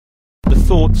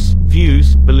thoughts,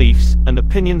 views, beliefs, and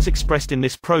opinions expressed in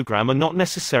this program are not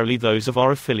necessarily those of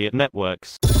our affiliate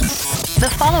networks. The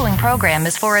following program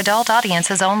is for adult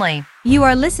audiences only. You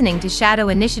are listening to Shadow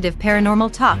Initiative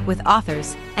Paranormal Talk with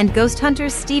authors and ghost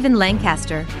hunters Stephen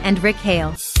Lancaster and Rick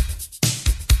Hale.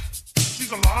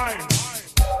 She's alive.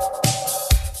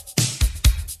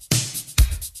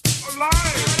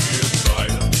 Alive.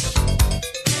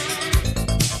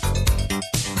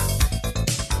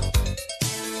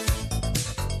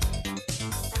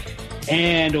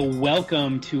 And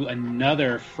welcome to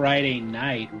another Friday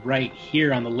night right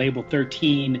here on the Label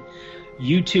 13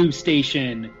 YouTube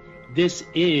station. This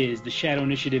is the Shadow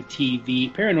Initiative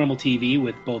TV, Paranormal TV,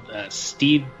 with both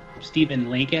Stephen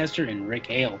Lancaster and Rick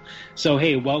Hale. So,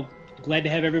 hey, well, glad to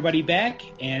have everybody back,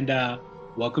 and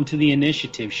welcome to the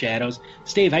initiative, Shadows.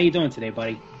 Steve, how you doing today,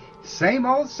 buddy? Same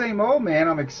old, man.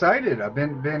 I'm excited. I've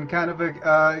been kind of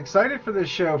excited for this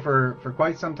show for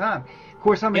quite some time. Of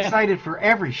course, I'm excited for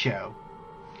every show.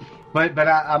 But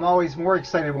I'm always more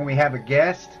excited when we have a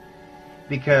guest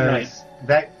because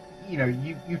that,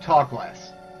 you talk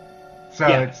less. So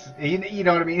it's, you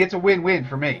know what I mean? It's a win-win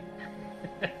for me.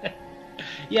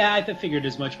 Yeah, I figured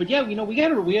as much. But yeah, we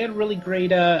had a really great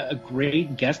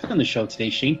guest on the show today,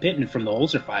 Shane Pittman from the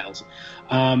Holzer Files.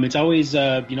 It's always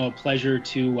a pleasure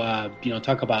to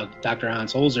talk about Dr.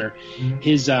 Hans Holzer,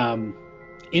 his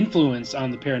influence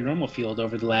on the paranormal field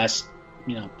over the last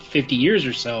 50 years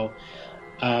or so.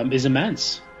 Is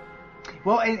immense.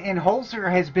 Well, and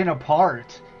Holzer has been a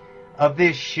part of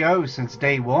this show since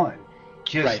day one.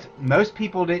 Most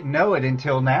people didn't know it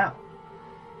until now.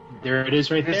 There it is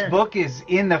right there. This book is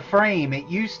in the frame. It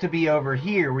used to be over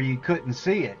here where you couldn't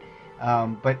see it.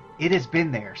 But it has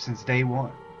been there since day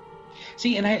one.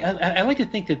 See, and I like to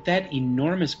think that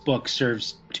enormous book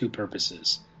serves two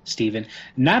purposes, Stephen.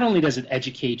 Not only does it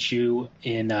educate you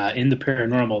in the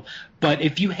paranormal, but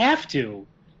if you have to,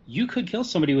 you could kill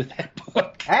somebody with that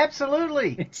book.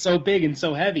 Absolutely. It's so big and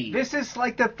so heavy. This is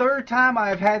like the third time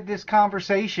I've had this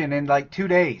conversation in like 2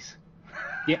 days.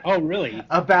 Yeah. Oh, really?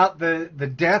 About the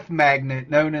death magnet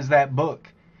known as that book.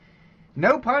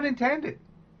 No pun intended.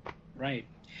 Right.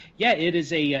 Yeah, it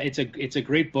is it's a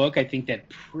great book. I think that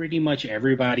pretty much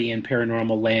everybody in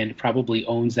paranormal land probably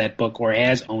owns that book or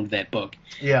has owned that book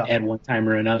at one time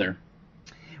or another.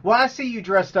 Well, I see you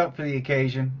dressed up for the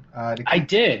occasion. I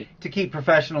did. To keep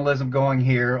professionalism going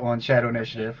here on Shadow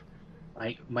Initiative.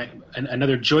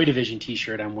 Another Joy Division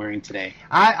T-shirt I'm wearing today.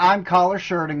 I'm collar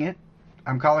shirting it.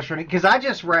 Because I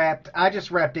just wrapped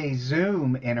a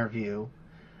Zoom interview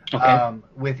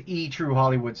with True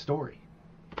Hollywood Story.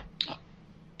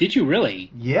 Did you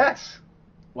really? Yes.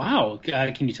 Wow.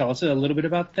 Can you tell us a little bit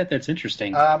about that? That's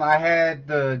interesting. I had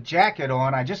the jacket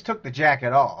on. I just took the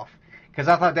jacket off because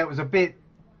I thought that was a bit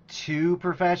too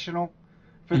professional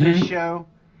for this show,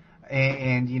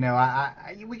 and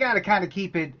we got to kind of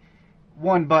keep it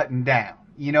one button down.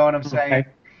 You know what I'm saying? Okay.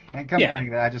 And come to think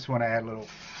of that, I just want to add a little,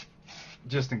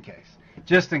 just in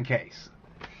case.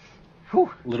 Whew.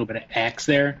 A little bit of axe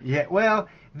there. Yeah. Well,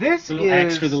 this is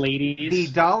axe for the ladies. The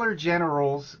Dollar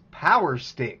General's Power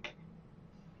Stick.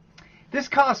 This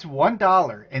costs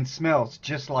 $1 and smells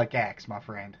just like axe, my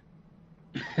friend.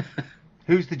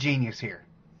 Who's the genius here?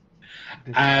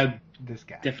 This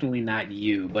guy. Definitely not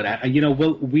you, but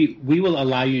we will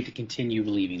allow you to continue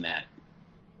believing that.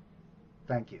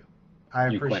 Thank you. I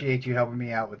appreciate you helping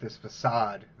me out with this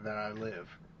facade that I live.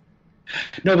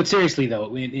 No, but seriously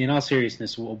though, in all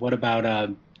seriousness, what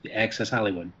about Access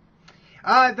Hollywood?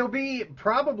 There'll be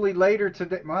probably later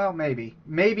today. Well, maybe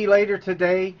later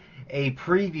today a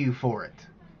preview for it.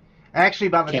 Actually,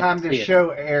 by the time this show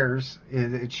airs,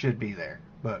 it should be there.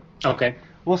 But okay,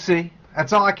 we'll see.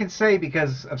 That's all I can say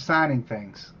because of signing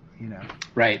things,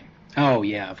 Right. Oh,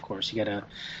 yeah, of course. You got to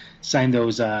sign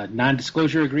those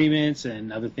non-disclosure agreements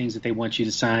and other things that they want you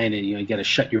to sign, and you got to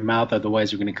shut your mouth,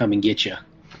 otherwise they're going to come and get you.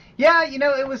 Yeah,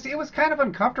 it was kind of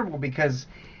uncomfortable because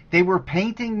they were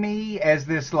painting me as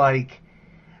this like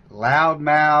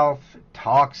loudmouth,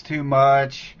 talks too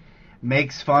much,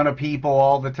 makes fun of people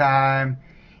all the time.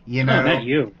 Oh, not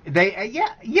you.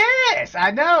 Yes,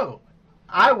 I know.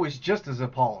 I was just as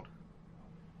appalled.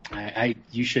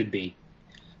 You should be.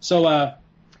 So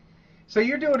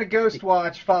you're doing a ghost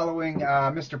watch following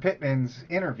Mr. Pittman's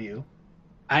interview.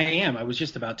 I am. I was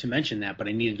just about to mention that, but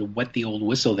I needed to wet the old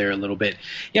whistle there a little bit.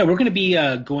 Yeah, we're going to be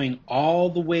going all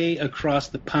the way across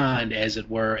the pond, as it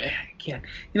were.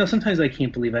 Sometimes I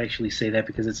can't believe I actually say that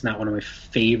because it's not one of my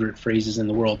favorite phrases in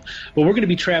the world. But we're going to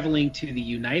be traveling to the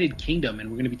United Kingdom, and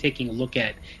we're going to be taking a look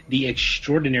at the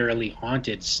extraordinarily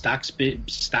haunted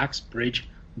Stocksbridge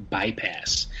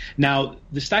bypass. Now,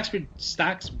 the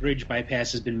Stocksbridge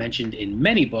bypass has been mentioned in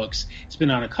many books. It's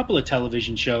been on a couple of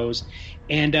television shows,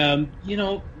 and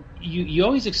you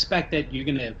always expect that you're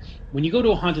gonna, when you go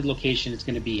to a haunted location, it's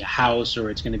gonna be a house or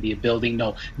it's gonna be a building.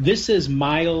 No, this is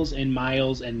miles and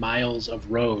miles and miles of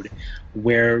road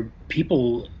where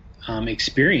people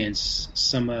experience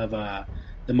some of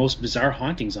the most bizarre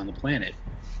hauntings on the planet.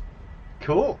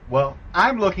 Cool. Well,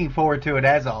 I'm looking forward to it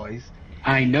as always.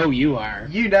 I know you are.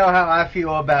 You know how I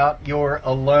feel about your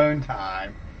alone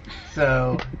time.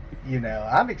 So,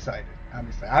 I'm excited.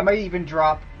 I may even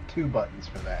drop 2 buttons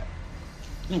for that.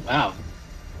 Oh, wow.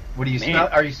 What do you smell?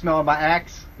 Are you smelling my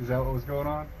axe? Is that what was going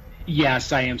on?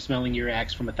 Yes, I am smelling your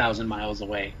axe from 1,000 miles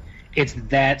away. It's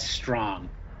that strong.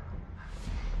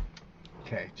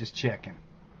 Okay, just checking.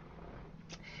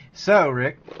 So,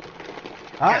 Rick,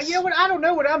 Yes. you know what? I don't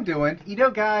know what I'm doing.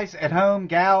 Guys at home,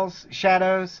 gals,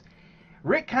 shadows,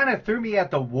 Rick kind of threw me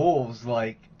at the wolves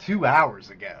like 2 hours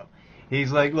ago.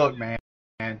 He's like, look, man,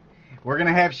 we're going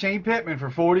to have Shane Pittman for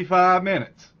 45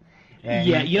 minutes. And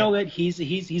yeah, you know what? He's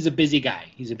a busy guy.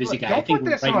 He's a busy guy. I think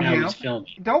right now he's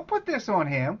filming. Don't put this on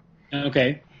him.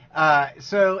 Okay.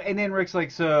 And then Rick's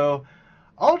like, so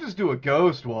I'll just do a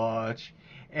ghost watch,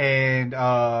 and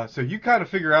so you kind of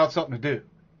figure out something to do.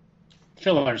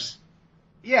 Fillers.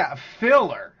 Yeah,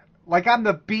 filler. Like I'm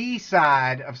the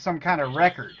B-side of some kind of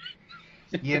record.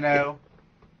 I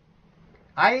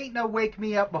ain't no wake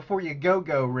me up before you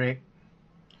go, Rick.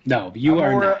 No, you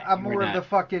are not. I'm more of the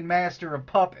fucking master of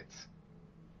puppets.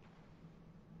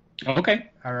 Okay.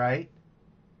 All right.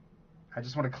 I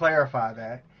just want to clarify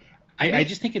that. I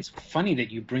just think it's funny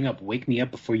that you bring up "Wake Me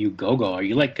Up Before You Go Go." Are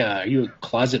you are you a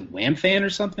closet Wham fan or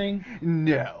something?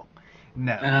 No.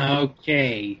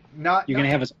 Okay. You're gonna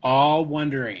have us all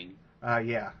wondering.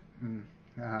 Yeah.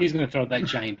 He's gonna throw that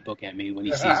giant book at me when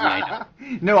he sees me. I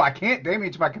know. No, I can't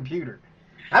damage my computer.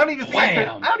 I don't even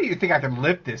think I can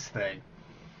lift this thing.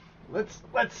 Let's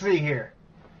see here.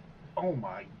 Oh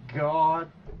my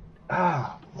God.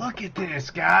 Look at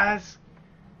this, guys.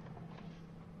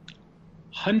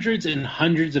 Hundreds and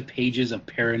hundreds of pages of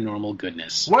paranormal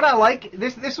goodness. What I like,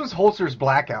 this was Holzer's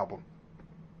Black Album.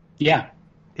 Yeah.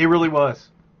 It really was.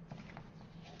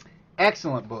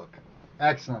 Excellent book.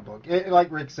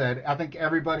 Like Rick said, I think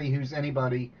everybody who's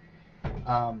anybody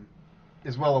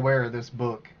is well aware of this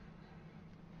book.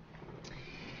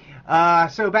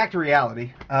 So back to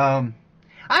reality. I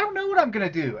don't know what I'm going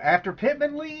to do. After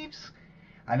Pittman leaves,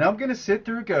 I know I'm going to sit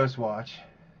through Ghost Watch.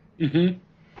 Mm-hmm.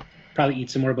 Probably eat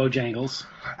some more Bojangles.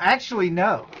 Actually,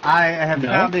 no. I have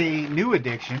found a new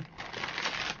addiction.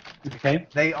 Okay.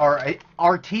 They are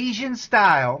artesian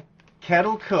style,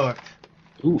 kettle cooked.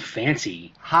 Ooh,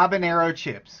 fancy. Habanero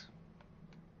chips.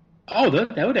 Oh,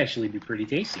 that would actually be pretty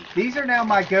tasty. These are now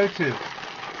my go-to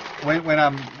when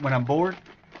I'm bored.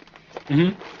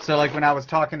 Mm-hmm. So like when I was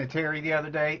talking to Terry the other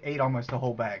day, ate almost a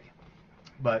whole bag.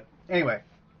 But anyway,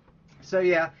 so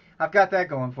yeah, I've got that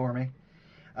going for me.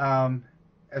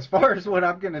 As far as what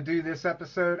I'm going to do this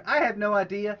episode, I have no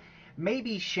idea.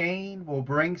 Maybe Shane will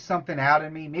bring something out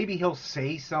in me. Maybe he'll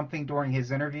say something during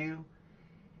his interview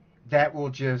that will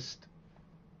just...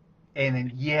 And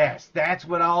then, yes, that's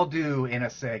what I'll do in a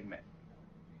segment.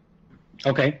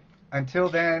 Okay. Until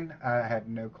then, I have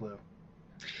no clue.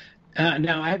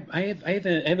 Now, I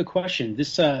have a question.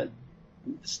 This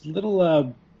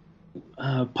little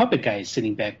puppet guy is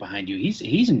sitting back behind you.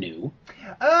 He's new.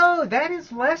 Oh, that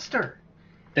is Lester.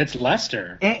 That's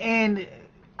Lester. And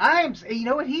I'm, you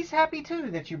know what? He's happy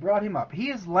too that you brought him up. He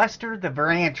is Lester, the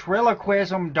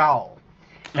ventriloquism doll.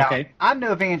 Now, okay. I'm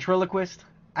no ventriloquist.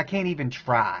 I can't even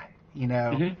try,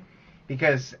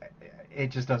 because it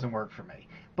just doesn't work for me.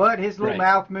 But his little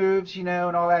mouth moves, and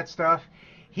all that stuff.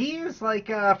 He is like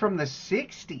from the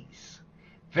 60s.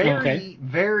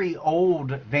 Very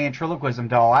old ventriloquism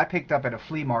doll I picked up at a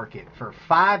flea market for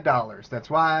 $5. That's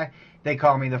why they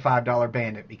call me the $5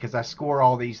 bandit, because I score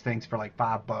all these things for like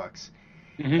 $5.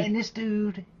 Mm-hmm. And this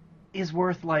dude is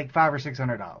worth like $500 or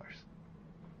 $600.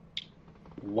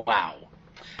 Wow.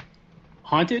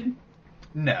 Haunted?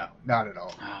 No, not at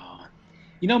all. Oh.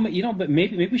 But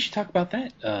maybe we should talk about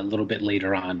that a little bit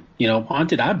later on.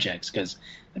 Haunted objects, because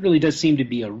that really does seem to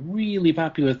be a really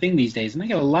popular thing these days, and I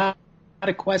get a lot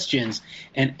of questions.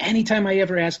 And anytime I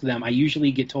ever ask them, I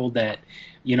usually get told that,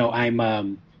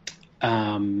 I'm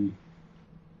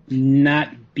not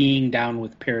being down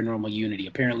with paranormal unity.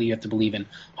 Apparently, you have to believe in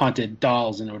haunted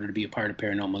dolls in order to be a part of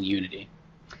paranormal unity.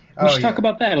 We should talk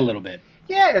about that a little bit.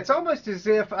 Yeah, it's almost as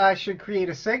if I should create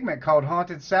a segment called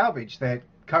Haunted Salvage that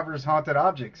covers haunted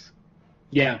objects.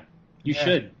 Yeah, you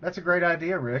should. That's a great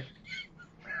idea, Rick.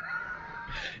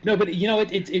 No, but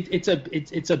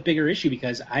it's a bigger issue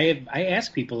because I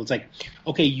ask people, it's like,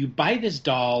 okay, you buy this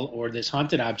doll or this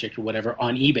haunted object or whatever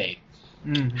on eBay.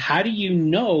 Mm-hmm. How do you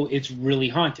know it's really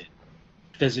haunted?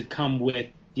 Does it come with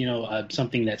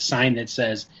something that's signed that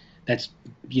says that's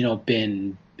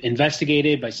been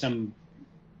investigated by some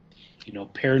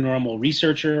paranormal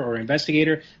researcher or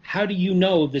investigator? How do you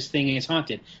know this thing is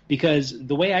haunted? Because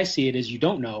the way I see it is you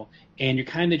don't know, and you're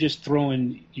kind of just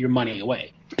throwing your money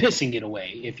away, pissing it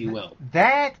away, if you will.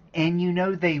 That,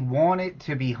 and they want it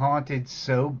to be haunted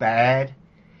so bad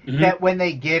that when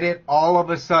they get it, all of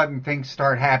a sudden things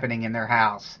start happening in their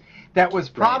house. That was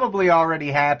probably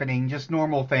already happening, just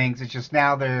normal things. It's just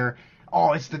now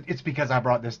it's because I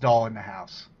brought this doll in the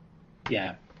house.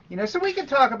 Yeah. So we can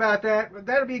talk about that.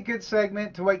 That'll be a good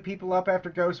segment to wake people up after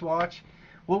Ghost Watch.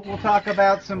 We'll talk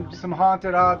about some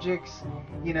haunted objects.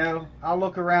 I'll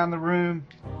look around the room,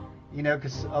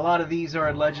 because a lot of these are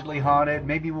allegedly haunted.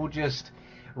 Maybe we'll just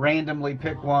randomly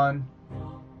pick one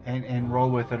and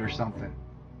roll with it or something.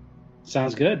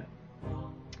 Sounds good.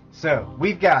 So,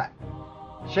 we've got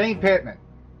Shane Pittman,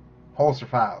 Holster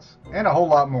Files, and a whole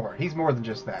lot more. He's more than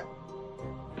just that.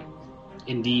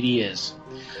 Indeed he is.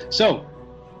 So,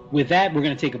 with that, we're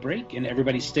going to take a break, and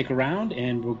everybody stick around,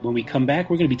 and when we come back,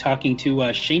 we're going to be talking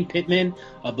to Shane Pittman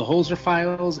of the Holzer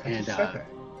Files and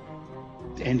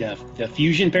the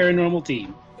Fusion Paranormal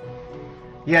team.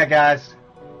 Yeah, guys,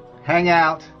 hang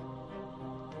out.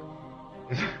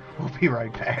 We'll be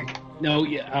right back. No,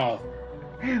 yeah, oh.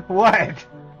 What?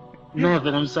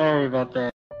 Nothing, I'm sorry about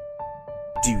that.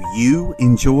 Do you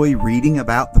enjoy reading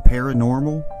about the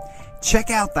paranormal?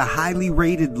 Check out the highly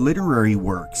rated literary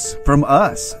works from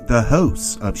us, the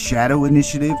hosts of Shadow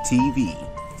Initiative TV.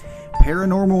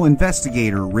 Paranormal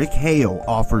investigator Rick Hale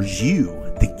offers you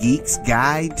the geek's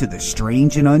guide to the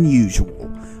strange and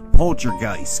unusual,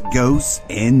 poltergeists, ghosts,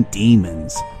 and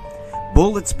demons.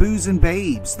 Bullets, Booze, and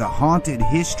Babes, the haunted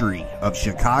history of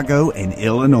Chicago and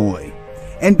Illinois.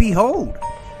 And behold,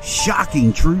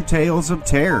 shocking true tales of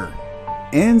terror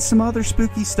and some other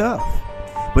spooky stuff.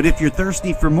 But if you're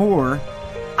thirsty for more,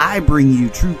 I bring you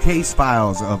true case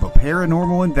files of a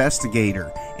paranormal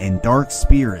investigator and dark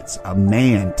spirits, a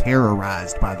man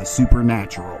terrorized by the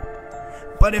supernatural.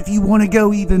 But if you want to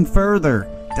go even further,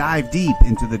 dive deep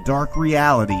into the dark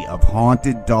reality of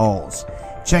haunted dolls.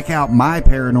 Check out my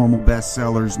paranormal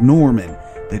bestsellers, Norman,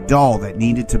 the doll that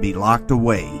needed to be locked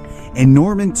away, and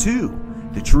Norman 2,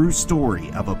 the true story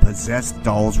of a possessed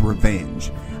doll's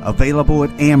revenge. Available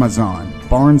at Amazon,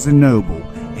 Barnes & Noble,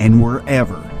 and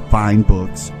wherever fine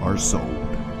books are sold.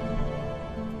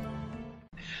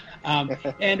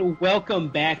 And welcome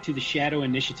back to the Shadow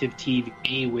Initiative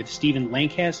TV with Stephen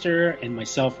Lancaster and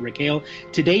myself, Rick Hale.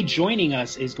 Today joining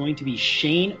us is going to be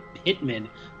Shane Pittman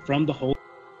from the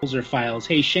Holzer Files.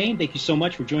 Hey, Shane, thank you so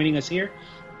much for joining us here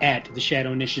at the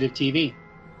Shadow Initiative TV.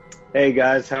 Hey,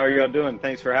 guys. How are y'all doing?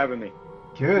 Thanks for having me.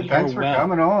 Good. Thanks for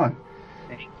coming on.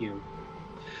 Thank you.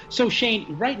 So,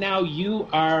 Shane, right now you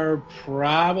are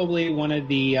probably one of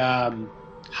the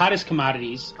hottest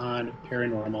commodities on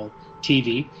paranormal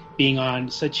TV, being on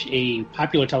such a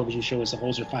popular television show as the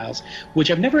Holzer Files,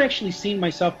 which I've never actually seen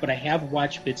myself, but I have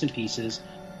watched bits and pieces.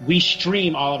 We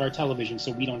stream all of our television,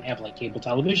 so we don't have, cable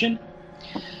television.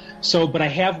 So, but I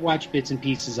have watched bits and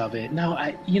pieces of it. Now,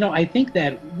 I think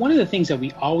that one of the things that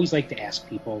we always like to ask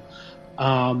people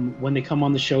when they come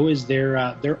on the show is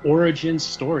their origin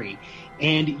story.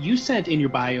 And you said in your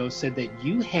bio that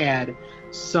you had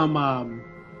some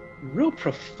real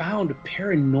profound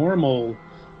paranormal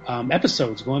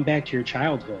episodes going back to your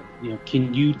childhood.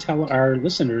 Can you tell our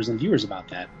listeners and viewers about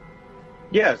that?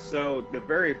 Yeah, so the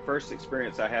very first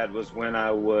experience I had was when I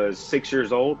was 6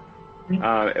 years old.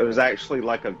 It was actually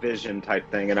like a vision type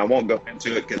thing, and I won't go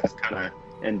into it because it's kind of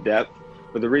in depth.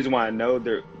 But the reason why I know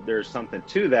there's something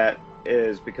to that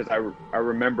is because I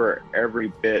remember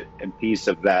every bit and piece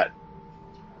of that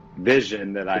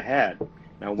vision that I had.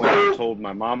 Now, when I told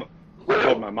my mom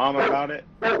about it.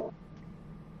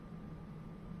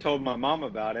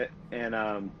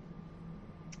 And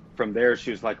from there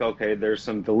she was like, okay, there's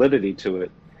some validity to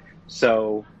it.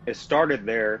 So it started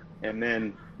there, and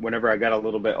then whenever I got a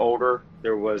little bit older,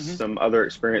 there was some other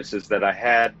experiences that I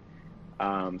had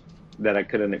that I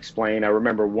couldn't explain. I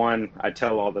remember one I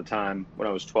tell all the time. When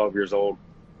I was 12 years old,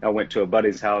 I went to a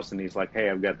buddy's house, and he's like, hey,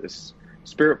 I've got this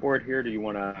spirit board here. Do you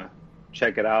want to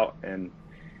check it out? And,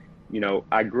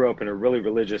 I grew up in a really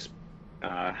religious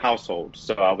household,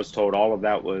 so I was told all of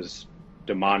that was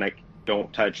demonic.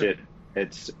 Don't touch it.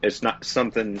 It's not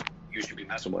something you should be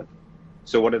messing with.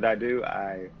 So what did I do?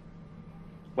 I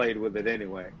played with it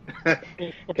anyway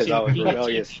because I was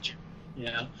rebellious.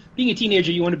 Being a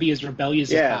teenager, you want to be as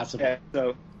rebellious as possible.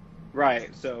 Yeah.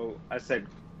 So I said,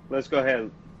 let's go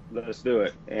ahead, let's do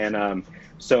it. And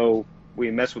so we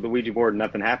messed with the Ouija board, and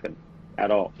nothing happened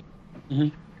at all.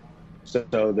 Mm-hmm.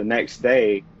 So the next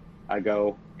day, I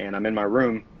go and I'm in my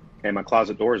room, and my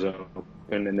closet door's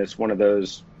open, and it's one of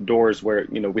those doors where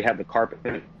we had the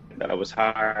carpet that was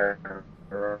higher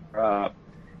up.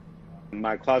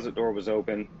 My closet door was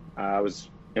open. I was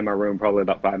in my room probably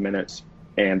about 5 minutes,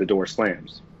 and the door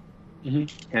slams. Mm-hmm.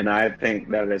 And I think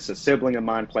that it's a sibling of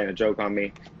mine playing a joke on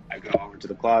me. I go over to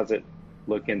the closet,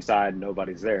 look inside,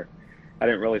 nobody's there. I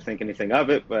didn't really think anything of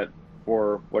it, but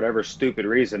for whatever stupid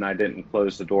reason, I didn't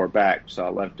close the door back, so I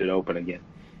left it open again.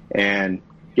 And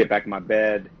get back in my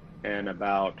bed, and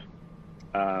about,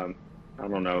 I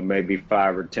don't know, maybe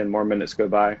 5 or 10 more minutes go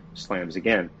by, slams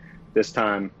again. This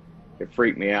time, it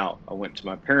freaked me out. I went to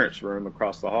my parents' room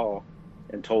across the hall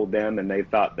and told them, and they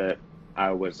thought that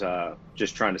I was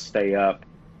just trying to stay up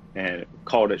and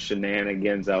called it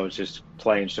shenanigans. I was just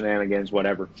playing shenanigans,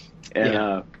 whatever.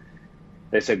 And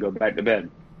they said, go back to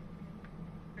bed.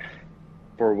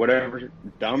 For whatever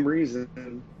dumb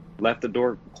reason, left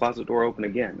the closet door open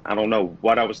again. I don't know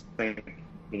what I was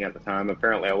thinking at the time.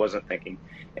 Apparently I wasn't thinking.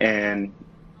 And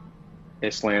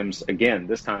it slams again.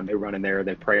 This time they run in there,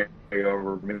 they pray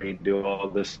over me, do all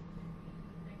this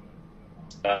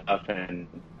stuff, and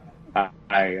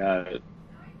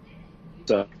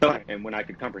and when I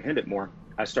could comprehend it more,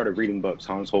 I started reading books,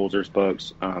 Hans Holzer's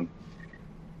books,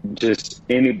 just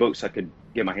any books I could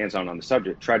get my hands on the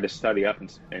subject. Tried to study up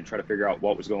and try to figure out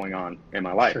what was going on in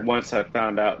my life. Sure. Once I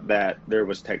found out that there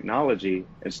was technology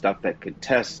and stuff that could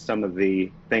test some of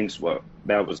the things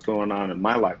that was going on in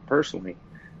my life personally,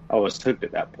 I was hooked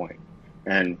at that point.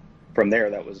 And from there,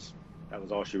 that was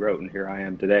all she wrote, and here I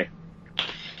am today.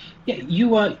 Yeah,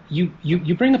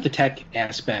 you bring up the tech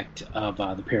aspect of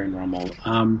the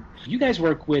paranormal. You guys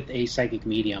work with a psychic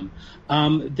medium.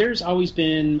 There's always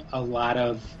been a lot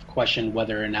of question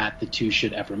whether or not the two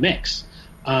should ever mix.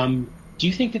 Do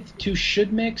you think that the two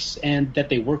should mix and that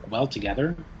they work well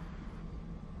together?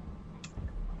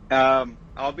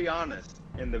 I'll be honest.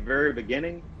 In the very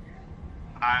beginning,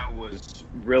 I was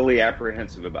really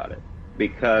apprehensive about it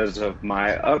because of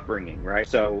my upbringing, right?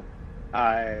 So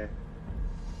I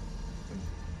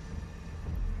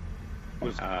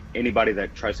was anybody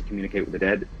that tries to communicate with the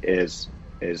dead is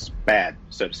bad,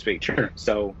 so to speak. Sure.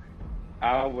 So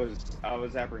I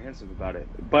was apprehensive about it,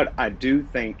 but I do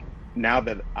think now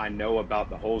that I know about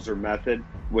the Holzer method,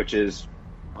 which is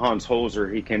Hans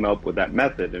Holzer, he came up with that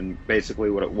method, and basically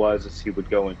what it was is he would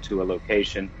go into a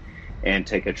location and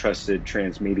take a trusted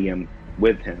transmedium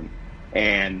with him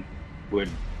and would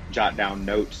jot down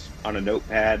notes on a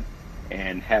notepad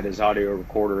and had his audio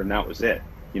recorder, and that was it.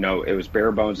 It was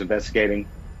bare bones investigating,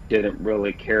 didn't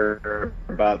really care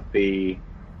about the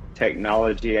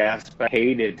technology aspect,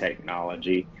 hated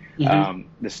technology. Mm-hmm.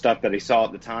 The stuff that he saw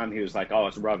at the time, he was like, oh,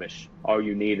 it's rubbish. All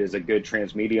you need is a good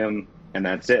transmedium, and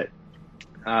that's it.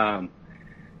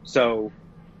 So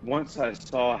once I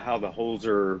saw how the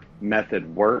Holzer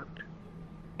method worked,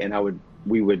 and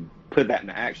we would put that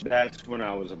into action, that's when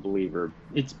I was a believer.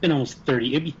 It's been almost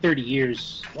 30. It'd be 30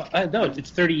 years. Well, no,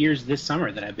 it's 30 years this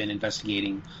summer that I've been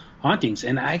investigating hauntings.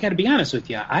 And I got to be honest with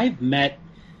you, I've met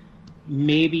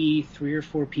maybe 3 or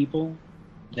 4 people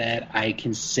that I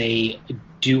can say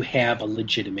do have a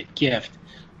legitimate gift.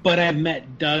 But I've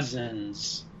met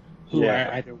dozens who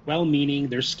are either well-meaning,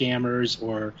 they're scammers,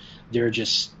 or they're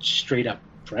just straight-up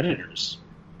predators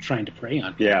trying to prey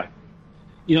on people. Yeah.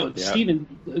 Stephen,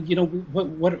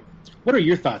 what are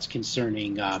your thoughts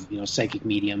concerning, psychic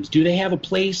mediums? Do they have a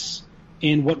place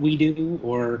in what we do,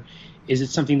 or is it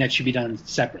something that should be done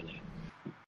separately?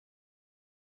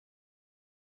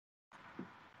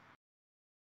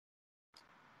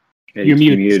 Hey, You're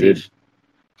muted, Steve.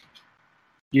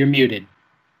 You're muted.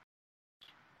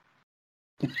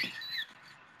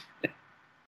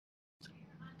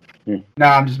 No,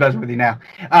 I'm just messing with you now.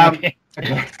 Okay.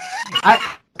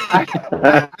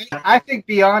 I think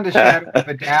beyond a shadow of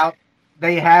a doubt,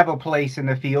 they have a place in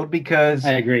the field because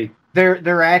I agree.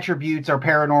 Their attributes are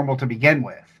paranormal to begin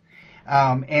with,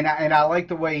 and I like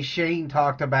the way Shane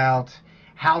talked about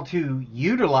how to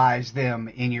utilize them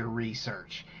in your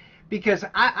research, because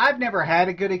I've never had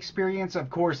a good experience. Of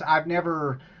course, I've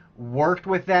never worked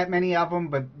with that many of them,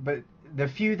 but the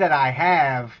few that I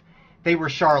have, they were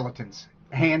charlatans,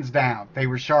 hands down. They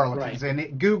were charlatans, right.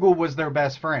 And Google was their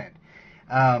best friend.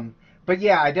 But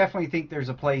yeah, I definitely think there's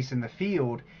a place in the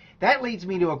field. That leads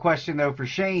me to a question, though, for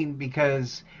Shane,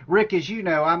 because, Rick, as you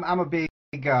know, I'm a big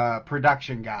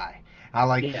production guy. I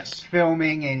like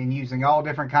filming and using all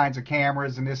different kinds of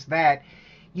cameras and this, that.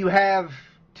 you have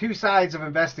two sides of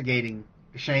investigating,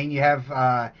 Shane. You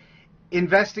have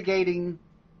investigating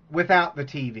without the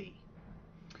TV.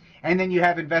 And then you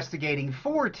have investigating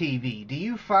for TV. Do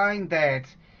you find that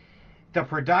the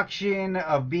production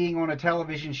of being on a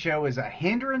television show is a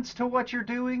hindrance to what you're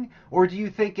doing? Or do you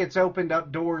think it's opened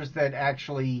up doors that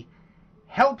actually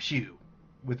helps you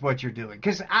with what you're doing?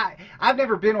 Because I've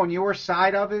never been on your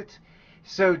side of it.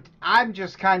 So I'm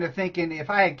just kind of thinking if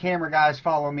I had camera guys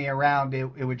following me around, it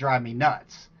would drive me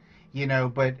nuts. You know,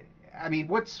 but I mean,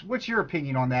 what's your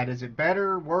opinion on that? Is it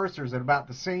better, worse, or is it about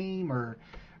the same, or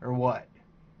what?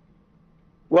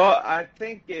 Well, I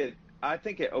think it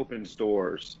opens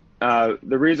doors. The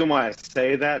reason why I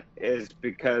say that is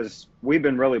because we've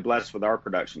been really blessed with our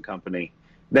production company.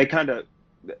 They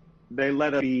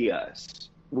let us be us,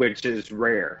 which is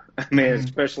rare. I mean,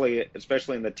 especially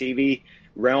in the TV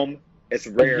realm, it's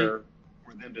rare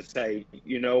for them to say,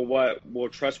 you know what, we'll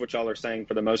trust what y'all are saying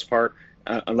for the most part,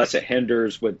 unless it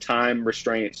hinders with time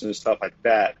restraints and stuff like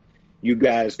that. You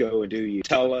guys go and do you.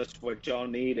 Tell us what y'all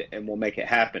need, and we'll make it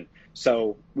happen.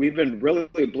 So we've been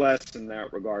really blessed in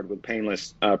that regard with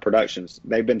Painless Productions.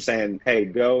 They've been saying, hey,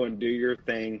 go and do your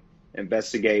thing,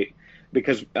 investigate.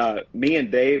 Because me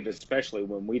and Dave, especially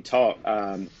when we talk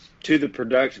to the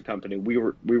production company, we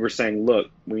were saying,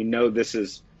 look, we know this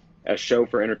is a show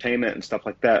for entertainment and stuff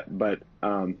like that, but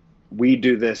we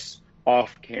do this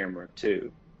off camera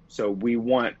too. So we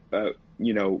want,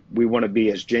 we want to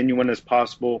be as genuine as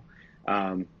possible.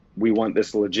 We want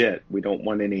this legit. We don't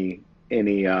want any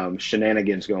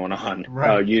shenanigans going on. Right.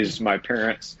 I'll use my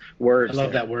parents' words. I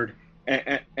love that word.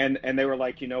 And they were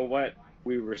like, you know what?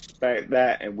 We respect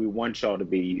that, and we want y'all to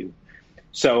be you.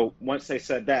 So once they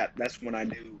said that, that's when I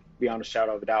knew, beyond a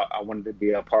shadow of a doubt, I wanted to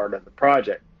be a part of the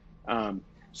project.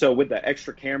 So with the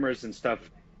extra cameras and stuff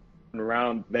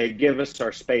around, they give us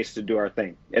our space to do our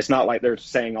thing. It's not like they're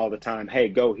saying all the time, hey,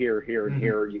 go here, and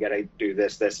here. You got to do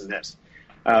this, and this.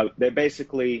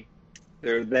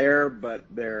 They're there, but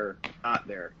they're not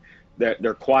there.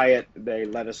 They're quiet. They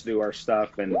let us do our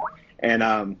stuff, and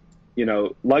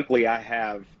luckily I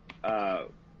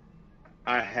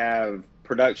have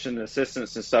production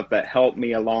assistants and stuff that help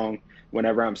me along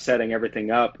whenever I'm setting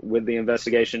everything up with the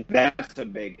investigation. That's a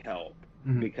big help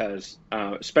because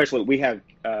especially we have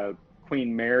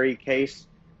Queen Mary case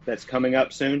that's coming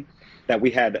up soon that we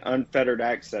had unfettered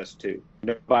access to.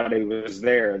 Nobody was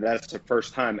there. That's the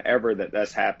first time ever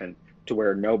that's happened, to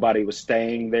where nobody was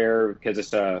staying there, because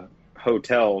it's a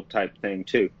hotel type thing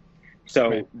too.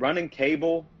 So running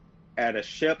cable at a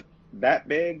ship that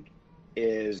big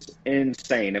is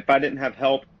insane. If I didn't have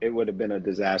help, it would have been a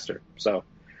disaster. So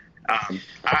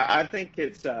I think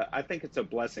it's a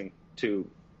blessing to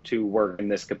work in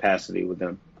this capacity with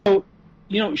them. So,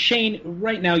 Shane,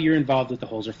 right now you're involved with the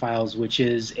Holzer Files, which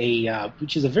is a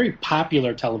very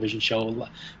popular television show.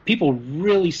 People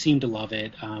really seem to love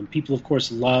it. People, of course,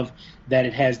 love that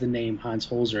it has the name Hans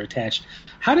Holzer attached.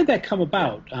 How did that come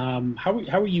about? How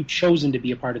were you chosen to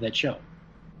be a part of that show?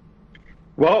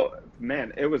 Well,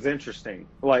 man, it was interesting.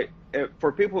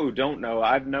 For people who don't know,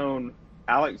 I've known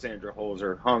Alexandra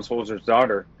Holzer, Hans Holzer's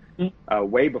daughter,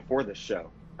 way before the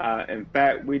show. In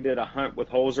fact, we did a Hunt with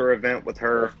Holzer event with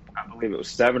her, I believe it was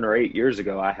 7 or 8 years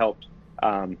ago. I helped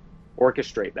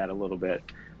orchestrate that a little bit.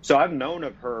 So I've known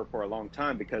of her for a long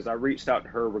time because I reached out to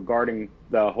her regarding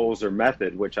the Holzer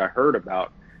method, which I heard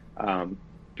about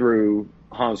through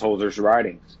Hans Holzer's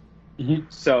writings.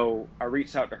 So I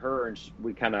reached out to her, and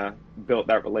we kind of built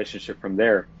that relationship from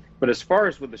there. But as far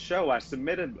as with the show, I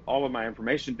submitted all of my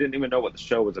information, didn't even know what the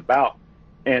show was about,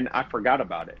 and I forgot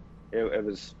about it. It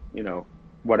was,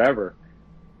 whatever.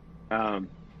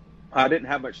 I didn't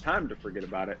have much time to forget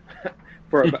about it.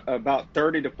 For about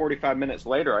 30 to 45 minutes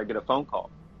later, I get a phone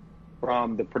call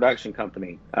from the production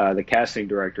company, the casting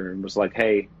director, and was like,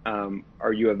 hey,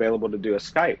 are you available to do a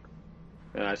Skype?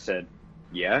 And I said,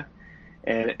 yeah.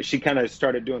 And she kind of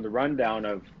started doing the rundown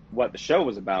of what the show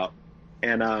was about.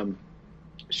 And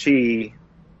she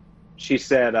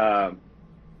said, well,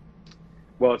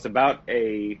 it's about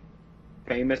a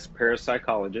famous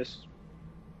parapsychologist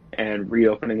and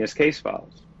reopening his case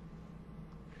files.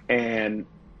 And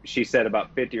she said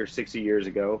about 50 or 60 years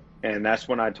ago. And that's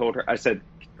when I told her, I said,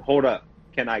 hold up,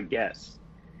 can I guess?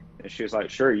 And she was like,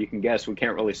 sure, you can guess. We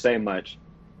can't really say much.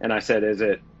 And I said, is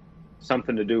it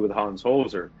something to do with Hans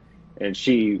Holzer? And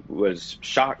she was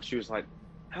shocked. She was like,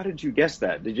 how did you guess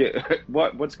that? Did you,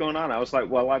 what's going on? I was like,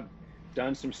 well, I've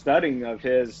done some studying of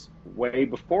his way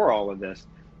before all of this.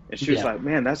 And she was like,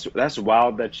 man, that's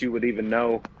wild that you would even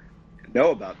know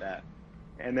about that.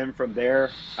 And then from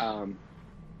there,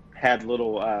 had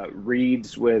little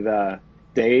reads with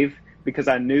Dave, because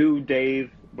I knew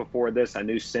Dave before this. I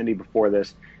knew Cindy before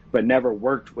this, but never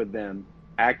worked with them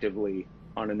actively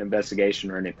on an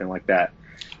investigation or anything like that.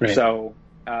 Right. So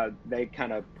they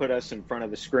kind of put us in front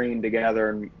of the screen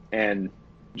together and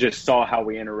just saw how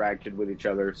we interacted with each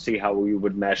other, see how we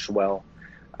would mesh well.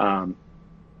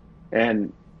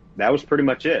 And that was pretty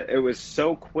much it. It was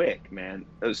so quick, man.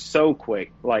 It was so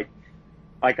quick. Like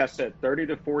I said, 30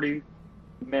 to 40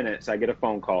 minutes, I get a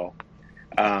phone call.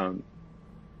 The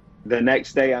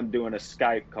next day, I'm doing a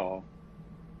Skype call.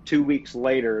 2 weeks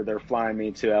later, they're flying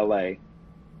me to LA.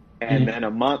 And then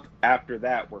a month after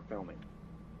that, we're filming.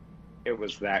 It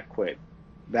was that quick.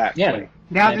 That quick.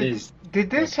 Now, did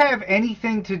this have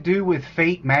anything to do with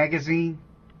Fate magazine?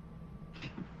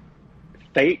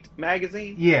 Fate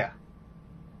magazine? Yeah.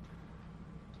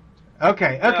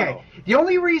 Okay. No. The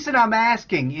only reason I'm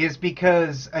asking is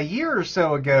because a year or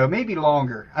so ago, maybe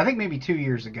longer, I think maybe 2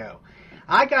 years ago,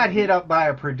 I got hit up by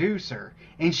a producer,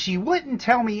 and she wouldn't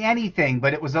tell me anything,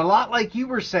 but it was a lot like you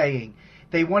were saying.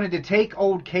 They wanted to take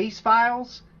old case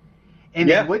files, and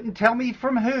they wouldn't tell me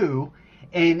from who,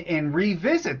 and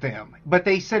revisit them. But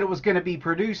they said it was going to be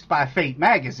produced by Fate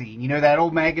magazine, you know, that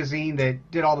old magazine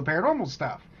that did all the paranormal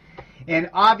stuff. And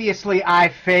obviously I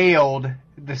failed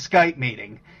the Skype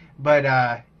meeting, but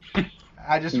I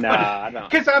just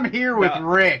because I'm here with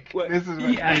Rick. This is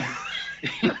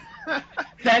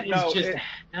that is just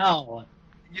hell.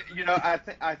 You know,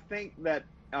 I think that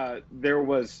there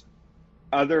was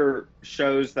other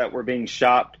shows that were being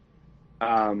shopped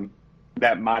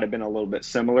that might have been a little bit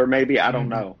similar. Maybe I don't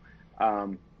know,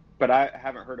 but I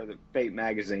haven't heard of the Fate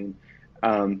magazine.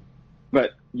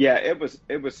 But yeah, it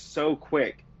was so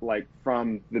quick. Like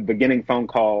from the beginning phone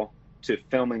call to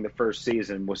filming the first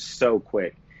season was so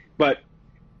quick. But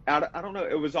I don't know.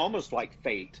 It was almost like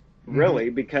fate,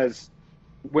 really, because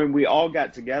when we all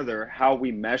got together, how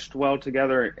we meshed well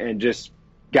together and just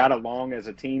got along as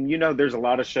a team. You know, there's a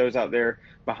lot of shows out there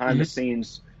behind the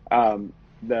scenes.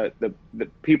 The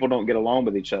people don't get along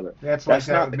with each other. That's like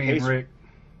that with me and Rick.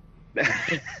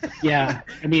 Yeah,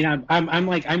 I mean,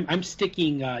 I'm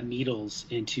sticking needles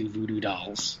into voodoo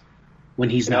dolls when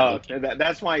he's not.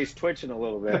 That's why he's twitching a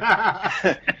little bit.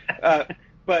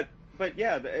 But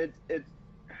yeah,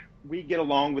 we get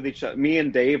along with each other. Me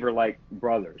and Dave are like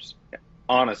brothers,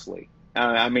 honestly.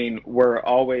 I mean, we're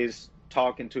always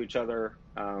talking to each other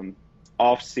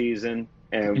off season,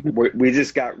 and we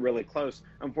just got really close.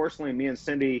 Unfortunately, me and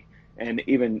Cindy, and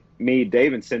even me,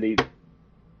 Dave, and Cindy,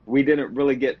 we didn't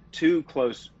really get too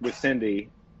close with Cindy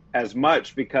as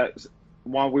much because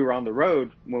while we were on the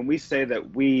road, when we say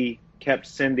that we kept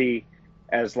Cindy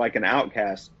as like an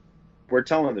outcast, we're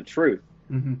telling the truth.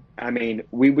 I mean,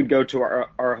 we would go to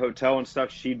our hotel and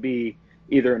stuff. She'd be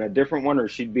either in a different one or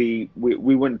we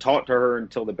wouldn't talk to her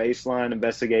until the baseline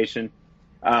investigation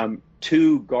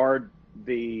to guard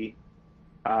the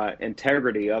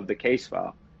integrity of the case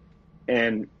file.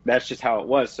 And that's just how it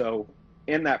was. So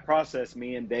in that process,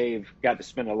 me and Dave got to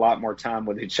spend a lot more time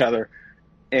with each other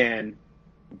and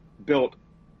built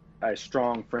a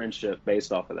strong friendship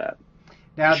based off of that.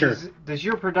 Now, does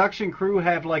your production crew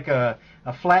have like a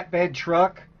flatbed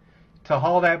truck to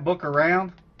haul that book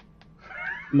around?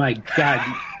 My God,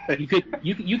 you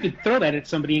could throw that at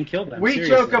somebody and kill them. We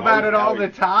seriously. joke about it all the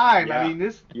time. Yeah. I mean,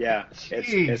 this. Yeah,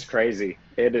 it's crazy.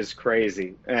 It is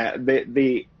crazy.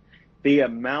 The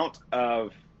amount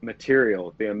of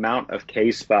material, the amount of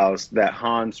case files that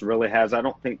Hans really has, I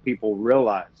don't think people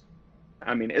realize.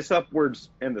 I mean, it's upwards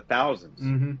in the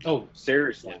thousands. Oh,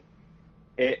 seriously. Yeah.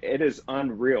 It is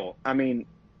unreal. I mean,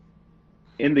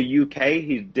 in the UK,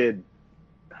 he did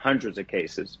hundreds of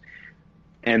cases.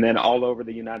 And then all over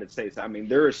the United States. I mean,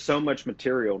 there is so much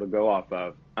material to go off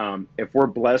of. If we're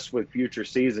blessed with future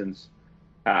seasons,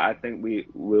 I think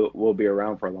we'll be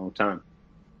around for a long time.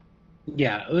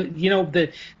 Yeah, you know,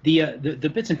 the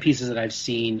bits and pieces that I've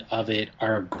seen of it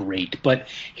are great, but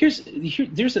there's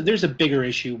a bigger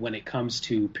issue when it comes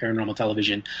to paranormal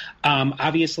television.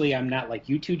 Obviously, I'm not like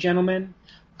you two gentlemen.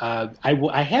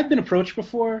 I have been approached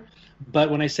before,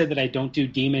 but when I said that I don't do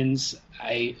demons,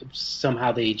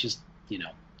 somehow they just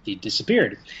they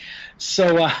disappeared.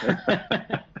 So,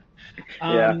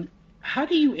 how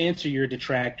do you answer your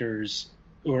detractors?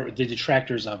 Or the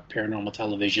detractors of paranormal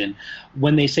television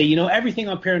when they say, everything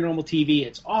on paranormal TV,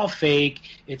 it's all fake,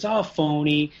 it's all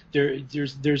phony,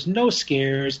 there's no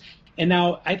scares. And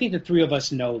now I think the three of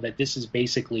us know that this is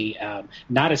basically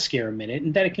not a scare minute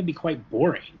and that it can be quite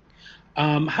boring.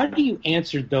 How do you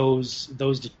answer those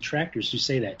detractors who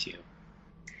say that to you?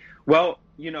 Well,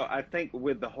 I think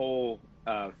with the whole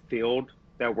field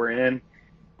that we're in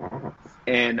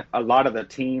and a lot of the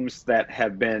teams that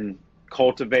have been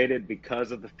cultivated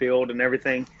because of the field and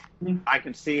everything, I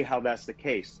can see how that's the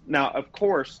case. Now, of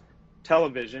course,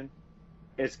 television,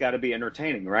 it's got to be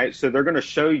entertaining, right? So they're going to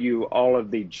show you all of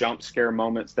the jump scare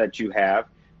moments that you have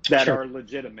that are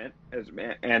legitimate, as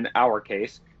in our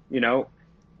case.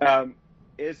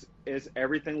 Is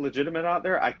everything legitimate out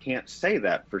there? I can't say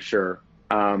that for sure.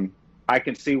 I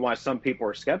can see why some people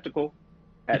are skeptical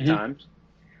at times.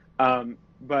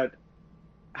 But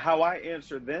how I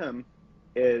answer them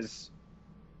is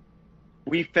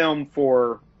we film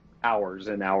for hours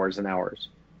and hours and hours,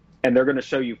 and they're going to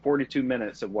show you 42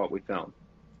 minutes of what we film.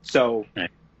 So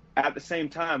at the same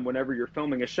time, whenever you're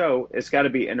filming a show, it's got to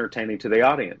be entertaining to the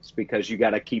audience because you got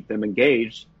to keep them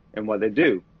engaged in what they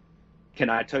do. Can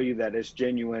I tell you that it's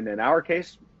genuine in our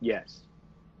case? Yes.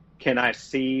 Can I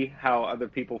see how other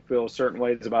people feel certain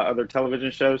ways about other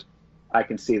television shows? I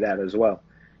can see that as well.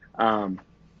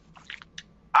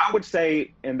 I would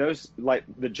say in those, like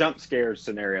the jump scare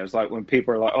scenarios, like when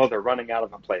people are like, oh, they're running out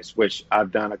of a place, which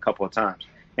I've done a couple of times,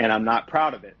 and I'm not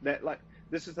proud of it. That, like,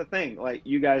 this is the thing. Like,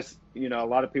 you guys, a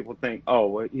lot of people think, oh,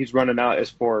 well, he's running out is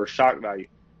for shock value.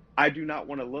 I do not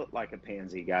want to look like a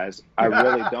pansy, guys. I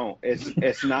really don't.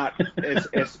 It's not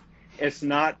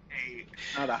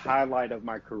a highlight of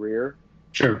my career.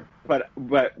 Sure. But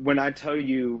when I tell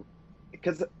you,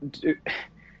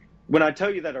 when I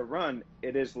tell you that a run,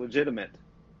 it is legitimate.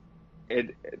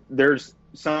 There's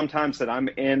sometimes that I'm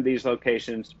in these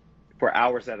locations for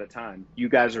hours at a time. You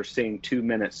guys are seeing 2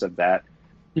 minutes of that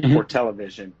for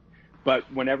television.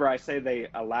 But whenever I say they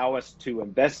allow us to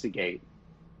investigate,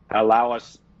 allow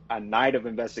us a night of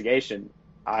investigation,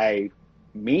 I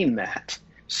mean that.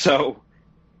 So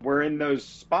we're in those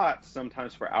spots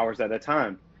sometimes for hours at a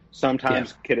time.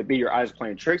 Sometimes could it be your eyes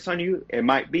playing tricks on you? It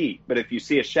might be. But if you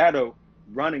see a shadow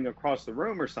running across the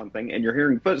room or something and you're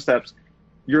hearing footsteps,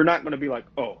 you're not going to be like,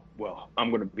 oh, well, I'm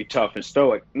going to be tough and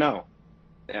stoic. No.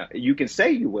 You can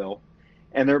say you will.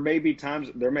 And there may be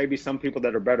some people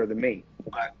that are better than me.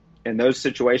 But in those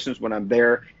situations when I'm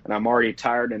there and I'm already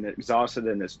tired and exhausted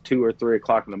and it's 2 or 3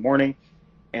 o'clock in the morning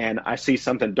and I see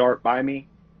something dart by me,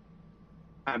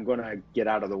 I'm going to get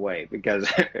out of the way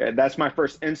because that's my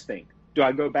first instinct. Do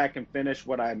I go back and finish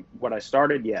what I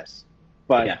started? Yes.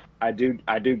 But I do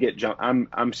get jump.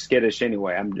 I'm skittish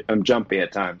anyway. I'm jumpy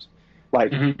at times.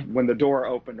 Like when the door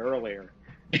opened earlier,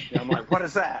 I'm like, what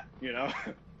is that?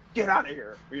 Get out of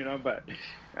here. But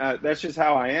that's just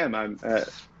how I am.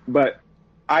 But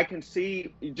I can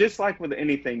see, just like with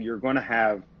anything, you're going to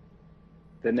have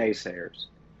the naysayers.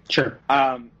 Sure.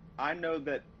 I know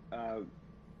that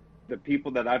the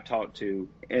people that I've talked to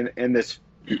in this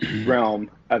realm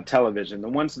of television, the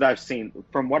ones that I've seen,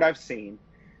 from what I've seen,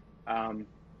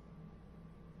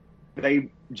 they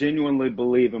genuinely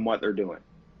believe in what they're doing.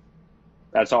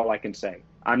 That's all I can say.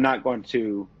 I'm not going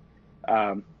to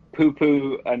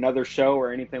poo-poo another show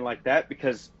or anything like that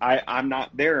because I'm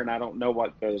not there and I don't know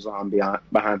what goes on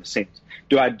behind the scenes.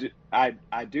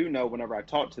 I do know whenever I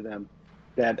talk to them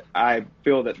that I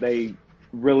feel that they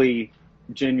really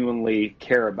genuinely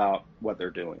care about what they're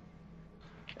doing.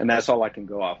 And that's all I can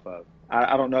go off of.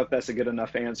 I don't know if that's a good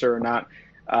enough answer or not.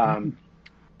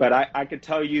 But I could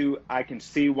tell you, I can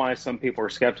see why some people are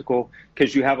skeptical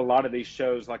because you have a lot of these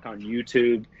shows like on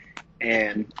YouTube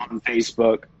and on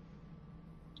Facebook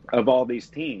of all these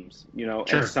teams, sure.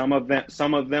 And some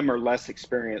of them are less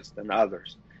experienced than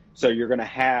others. So you're going to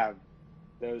have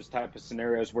those type of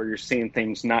scenarios where you're seeing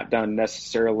things not done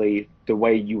necessarily the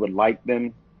way you would like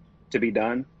them to be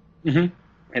done. And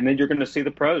then you're going to see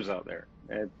the pros out there.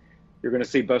 And you're going to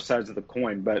see both sides of the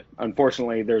coin. But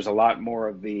unfortunately, there's a lot more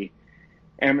of the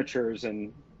amateurs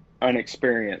and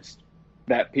unexperienced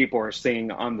that people are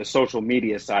seeing on the social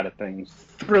media side of things.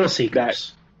 Thrill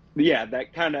seekers.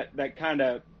 That kind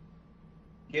of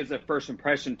gives a first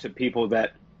impression to people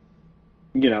that,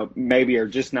 maybe are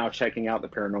just now checking out the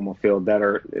paranormal field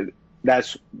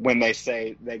that's when they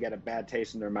say they get a bad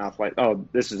taste in their mouth, like, oh,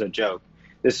 this is a joke.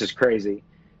 This is crazy.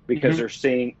 Because they're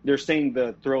seeing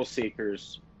the thrill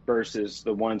seekers versus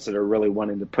the ones that are really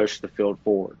wanting to push the field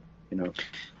forward,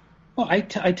 Well, I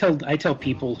tell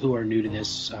people who are new to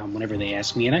this whenever they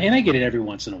ask me, and I get it every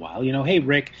once in a while. Hey,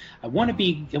 Rick, I want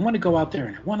to go out there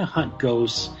and I want to hunt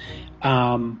ghosts.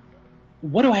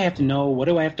 What do I have to know? What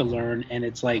do I have to learn? And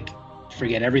it's like,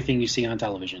 forget everything you see on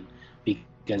television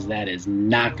because that is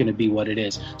not going to be what it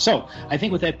is. So I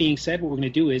think with that being said, what we're going to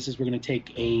do is we're going to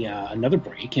take another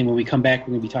break, and when we come back,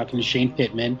 we're going to be talking to Shane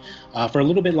Pittman for a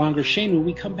little bit longer. Shane, when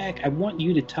we come back, I want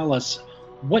you to tell us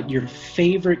what your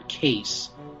favorite case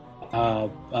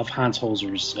of Hans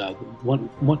Holzer's, one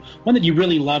that you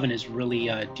really love and is really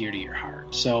dear to your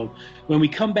heart. So when we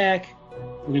come back,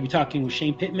 We're going to be talking with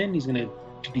Shane Pittman. He's going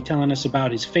to be telling us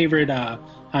about his favorite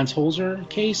Hans Holzer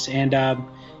case. And,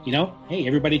 hey,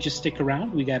 everybody just stick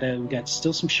around. We got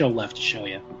still some show left to show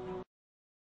you.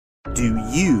 Do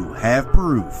you have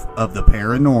proof of the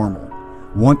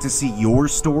paranormal? Want to see your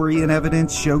story and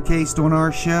evidence showcased on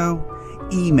our show?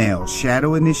 Email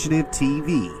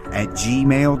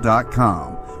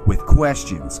shadowinitiativetv@gmail.com with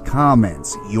questions,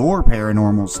 comments, your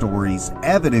paranormal stories,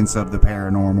 evidence of the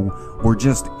paranormal, or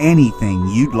just anything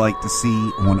you'd like to see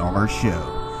on our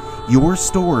show. Your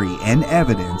story and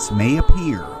evidence may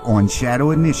appear on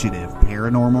Shadow Initiative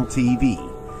Paranormal TV.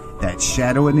 That's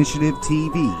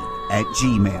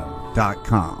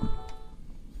shadowinitiativetv@gmail.com.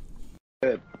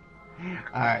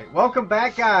 All right, welcome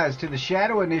back, guys, to the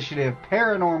Shadow Initiative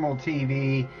Paranormal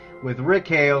TV with Rick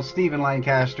Hale, Stephen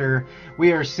Lancaster.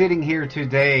 We are sitting here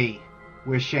today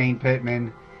with Shane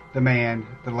Pittman, the man,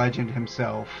 the legend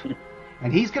himself,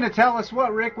 and he's going to tell us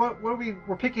what, Rick.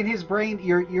 We're picking his brain.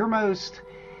 Your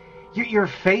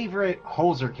favorite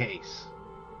Holzer case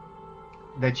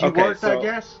that you worked, I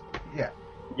guess.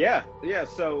 Yeah.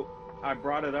 So I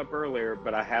brought it up earlier,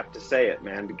 but I have to say it,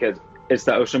 man, because it's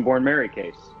the Oceanborn Mary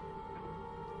case.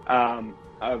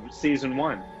 Of season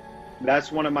 1.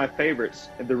 That's one of my favorites.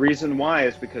 And the reason why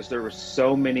is because there were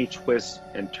so many twists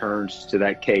and turns to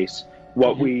that case.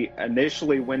 What we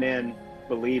initially went in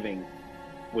believing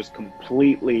was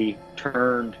completely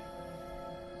turned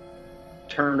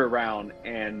around,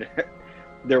 and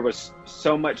there was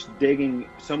so much digging,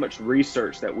 so much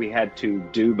research that we had to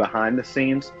do behind the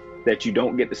scenes that you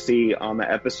don't get to see on the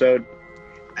episode.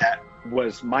 That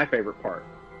was my favorite part.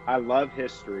 I love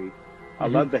history. I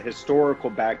love the historical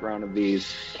background of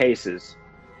these cases,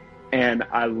 and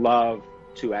I love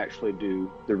to actually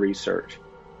do the research,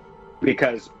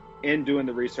 because in doing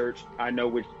the research, I know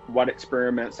what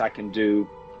experiments I can do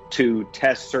to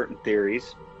test certain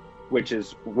theories, which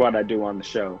is what I do on the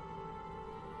show.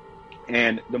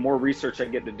 And the more research I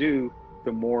get to do,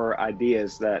 the more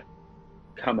ideas that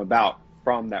come about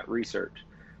from that research.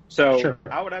 So sure.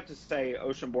 I would have to say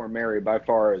Oceanborn Mary by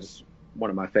far is one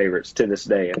of my favorites to this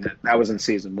day, and that was in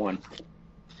season 1.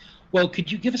 Well, could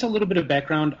you give us a little bit of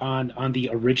background on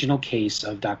the original case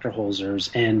of Dr. Holzer's,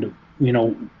 and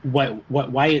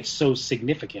why it's so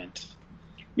significant?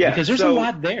 Yeah, because there's a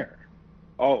lot there.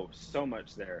 Oh, so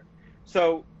much there.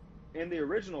 So in the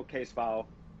original case file,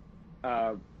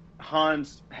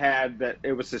 Hans had that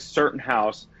it was a certain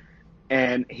house,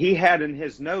 and he had in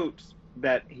his notes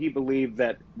that he believed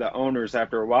that the owners,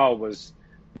 after a while, was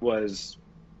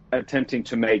attempting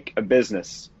to make a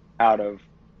business out of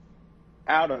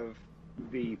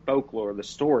the folklore, the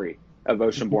story of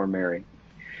Oceanborn Mary.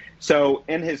 So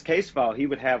in his case file, he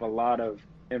would have a lot of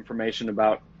information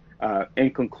about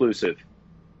inconclusive,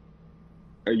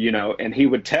 and he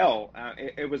would tell.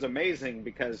 It was amazing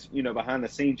because, behind the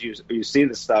scenes, you see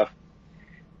the stuff.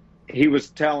 He was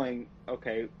telling,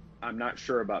 okay, I'm not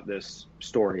sure about this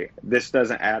story. This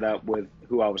doesn't add up with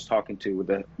who I was talking to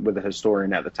with the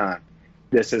historian at the time.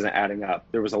 This isn't adding up.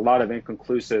 There was a lot of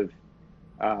inconclusive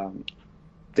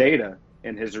data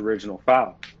in his original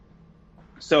file.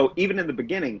 So even in the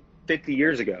beginning, 50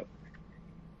 years ago,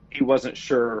 he wasn't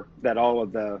sure that all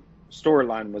of the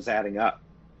storyline was adding up.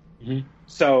 Mm-hmm.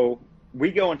 So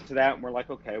we go into that and we're like,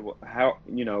 okay, well, how,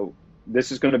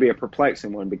 this is going to be a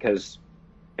perplexing one, because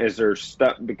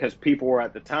because people were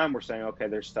at the time were saying, okay,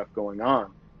 there's stuff going on.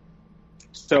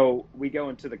 So we go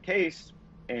into the case,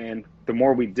 and the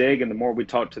more we dig and the more we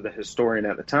talk to the historian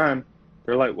at the time,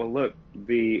 they're like, well, look,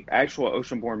 the actual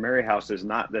Oceanborn Mary house is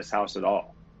not this house at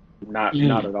all. Not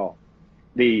at all.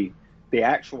 The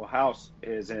actual house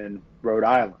is in Rhode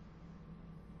Island.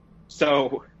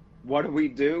 So what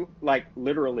do? Like,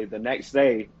 literally the next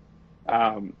day,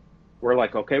 we're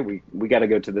like, okay, we got to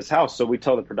go to this house. So we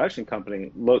tell the production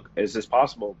company, look, is this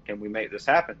possible? Can we make this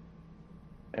happen?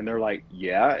 And they're like,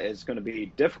 yeah, it's going to be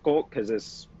difficult because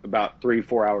it's about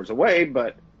 3-4 hours away,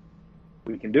 but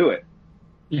we can do it.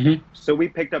 Mm-hmm. So we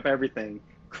picked up everything,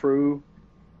 crew,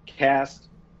 cast,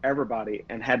 everybody,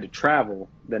 and had to travel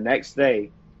the next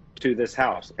day to this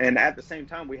house. And at the same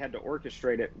time, we had to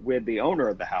orchestrate it with the owner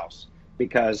of the house,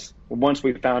 because once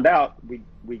we found out,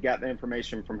 we got the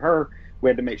information from her. We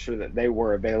had to make sure that they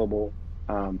were available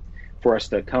for us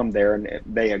to come there, and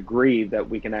they agreed that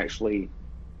we can actually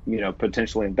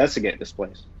potentially investigate this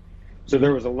place. So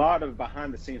there was a lot of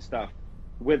behind the scenes stuff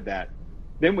with that.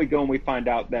 Then we go and we find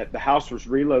out that the house was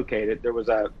relocated. There was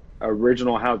a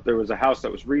original house. There was a house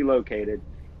that was relocated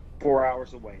 4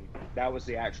 hours away. That was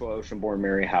the actual Oceanborn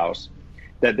Mary house.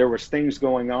 That there was things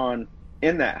going on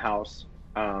in that house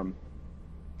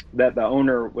that the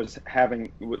owner was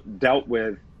having dealt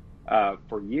with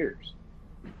for years.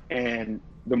 And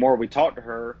the more we talked to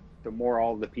her, the more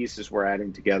all the pieces were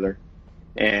adding together.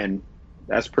 And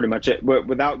that's pretty much it. But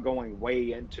without going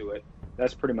way into it,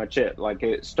 that's pretty much it. Like,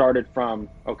 it started from,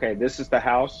 okay, this is the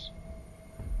house,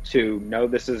 to no,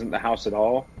 this isn't the house at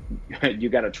all. You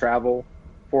got to travel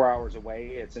 4 hours away.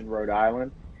 It's in Rhode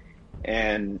Island.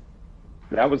 And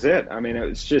that was it. I mean, it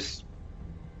was just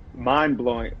mind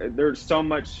blowing. There's so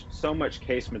much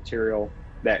case material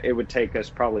that it would take us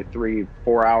probably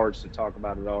 3-4 hours to talk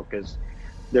about it all, because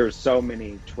there's so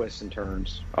many twists and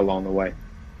turns along the way.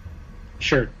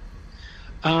 Sure.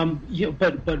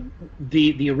 But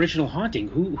the original haunting,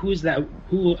 who is that?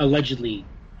 Who allegedly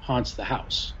haunts the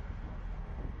house?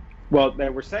 Well, they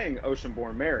were saying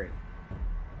Oceanborn Mary.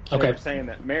 Okay. They were saying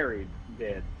that Mary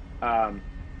did.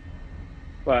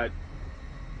 But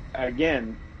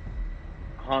again,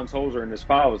 Hans Holzer in his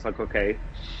file was like, okay,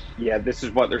 yeah, this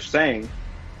is what they're saying.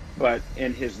 But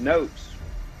in his notes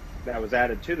that was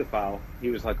added to the file, he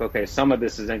was like, okay, some of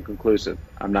this is inconclusive.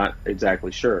 I'm not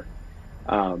exactly sure.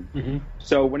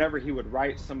 So whenever he would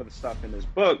write some of the stuff in his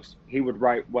books, he would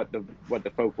write what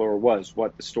the folklore was,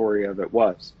 what the story of it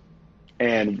was,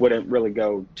 and wouldn't really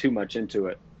go too much into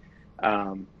it.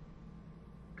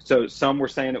 So some were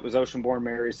saying it was Oceanborn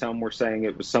Mary, some were saying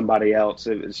it was somebody else.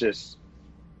 It was just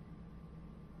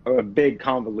a big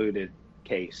convoluted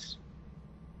case.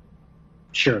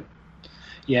 Sure.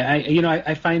 Yeah,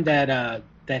 I find that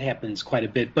that happens quite a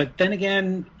bit. But then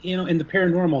again, in the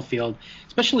paranormal field,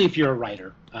 especially if you're a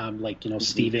writer, like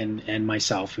Stephen and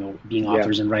myself, being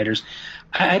authors and writers,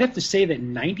 I'd have to say that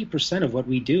 90% of what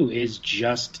we do is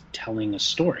just telling a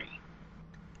story,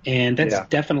 and that's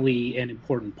definitely an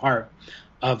important part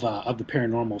of the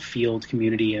paranormal field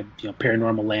community, of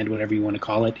paranormal land, whatever you want to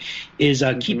call it, is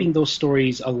keeping those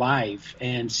stories alive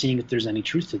and seeing if there's any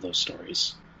truth to those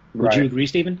stories. Would you agree,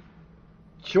 Stephen?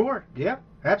 Sure. Yeah.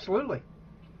 Absolutely.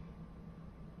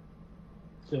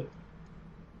 So,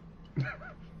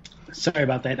 sorry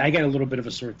about that. I got a little bit of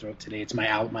a sore throat today. It's my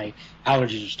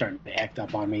allergies are starting to act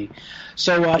up on me.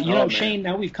 So Shane,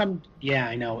 now we've come. Yeah,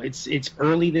 I know it's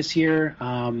early this year.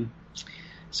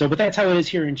 But that's how it is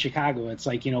here in Chicago. It's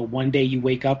like, one day you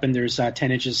wake up and there's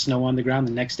 10 inches of snow on the ground.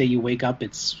 The next day you wake up,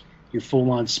 you're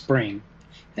full on spring,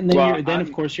 and then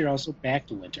of course you're also back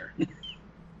to winter.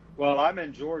 Well, I'm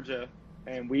in Georgia,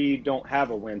 and we don't have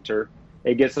a winter.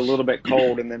 It gets a little bit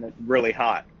cold, and then it's really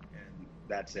hot, and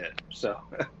that's it. So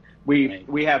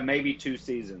we have maybe 2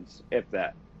 seasons, if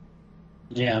that.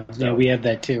 Yeah, we have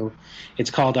that too.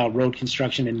 It's called road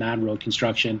construction and non-road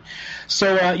construction.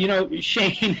 So,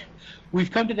 Shane, we've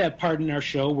come to that part in our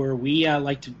show where we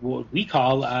like to what we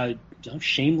call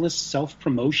shameless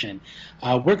self-promotion.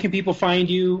 Where can people find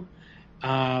you?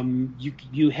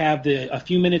 You have a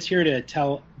few minutes here to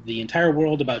tell the entire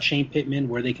world about Shane Pittman,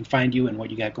 where they can find you and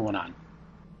what you got going on.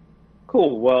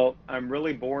 Cool. Well, I'm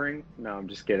really boring. No, I'm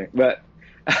just kidding. But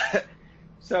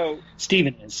so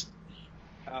Steven is.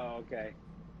 Oh, okay.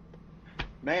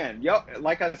 Man, y'all,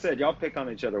 like I said, y'all pick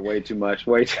on each other way too much.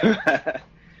 Way too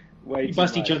We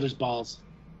bust each other's balls.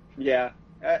 Yeah.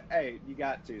 Hey, you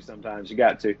got to sometimes. You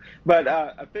got to. But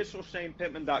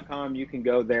officialshanepittman.com, you can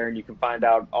go there and you can find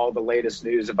out all the latest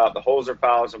news about the Holzer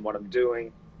Files and what I'm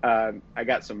doing. I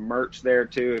got some merch there,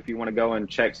 too, if you want to go and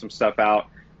check some stuff out.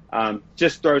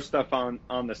 Just throw stuff on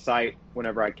the site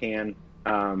whenever I can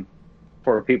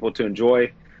for people to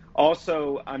enjoy.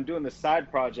 Also, I'm doing the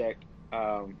side project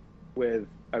with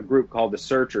a group called The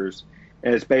Searchers.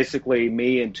 And it's basically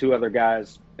me and 2 other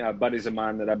guys, buddies of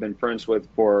mine that I've been friends with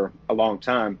for a long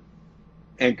time,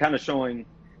 and kind of showing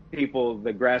people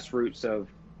the grassroots of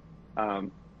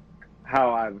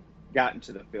how I've gotten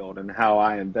to the field and how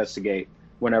I investigate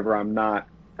whenever I'm not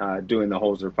doing the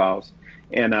Holzer Files.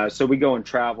 And so we go and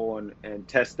travel and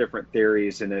test different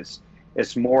theories, and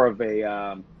it's more of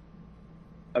a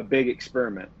big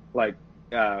experiment. Like,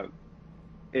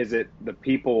 is it the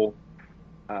people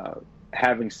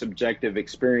having subjective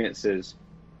experiences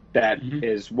that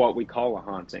is what we call a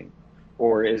haunting,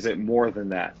 or is it more than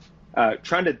that?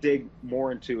 Trying to dig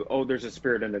more into, there's a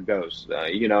spirit and a ghost.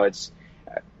 It's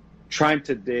trying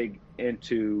to dig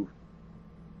into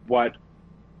what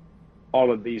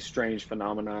all of these strange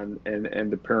phenomena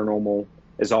and the paranormal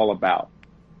is all about.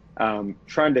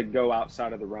 Trying to go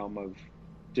outside of the realm of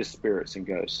just spirits and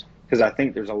ghosts, because I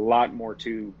think there's a lot more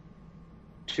to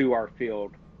our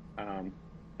field.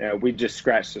 We just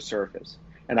scratched the surface,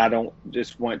 and I don't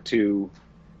just want to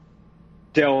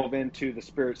delve into the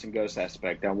spirits and ghosts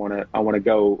aspect. I want to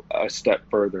go a step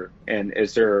further. And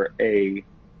is there a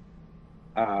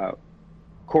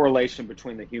correlation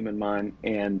between the human mind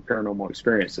and paranormal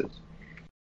experiences?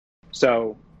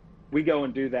 So we go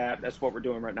and do that. That's what we're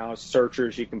doing right now as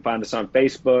searchers. You can find us on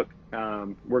Facebook.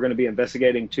 We're going to be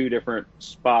investigating 2 different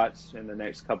spots in the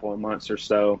next couple of months or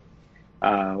so.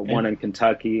 One in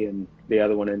Kentucky and the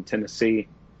other one in Tennessee.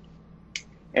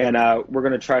 And we're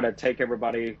going to try to take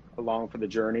everybody along for the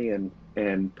journey and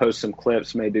post some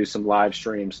clips, may do some live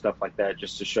streams, stuff like that,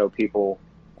 just to show people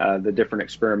the different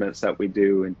experiments that we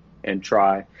do and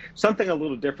try. Something a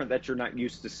little different that you're not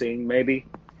used to seeing, maybe.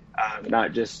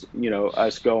 Not just,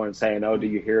 us going and saying, oh, do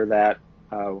you hear that?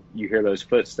 You hear those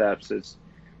footsteps. It's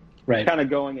kind of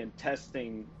going and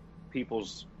testing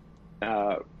people's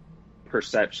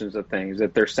perceptions of things.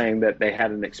 If they're saying that they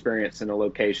had an experience in a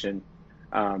location,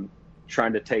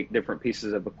 trying to take different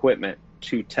pieces of equipment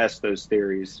to test those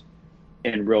theories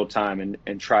in real time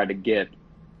and try to get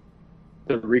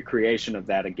the recreation of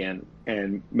that again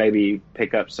and maybe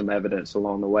pick up some evidence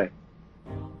along the way.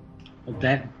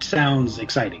 That sounds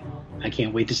exciting. I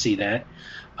can't wait to see that.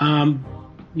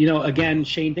 Again,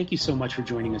 Shane, thank you so much for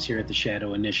joining us here at the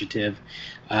Shadow Initiative.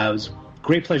 It was a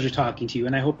great pleasure talking to you,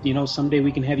 and I hope, someday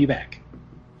we can have you back.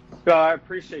 Well, I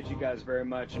appreciate you guys very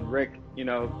much. And Rick,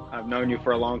 I've known you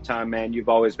for a long time, man. You've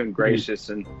always been gracious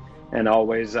and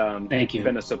always Thank you.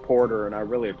 Been a supporter, and I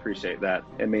really appreciate that.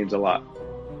 It means a lot.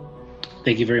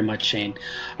 Thank you very much, Shane.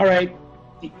 All right.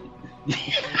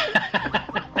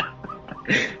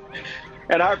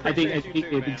 And I appreciate you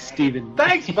too, man. Steven.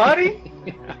 Thanks, buddy.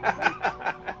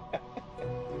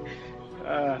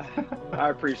 I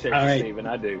appreciate you, Steven.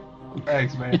 I do.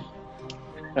 Thanks, man.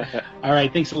 All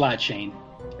right. Thanks a lot, Shane.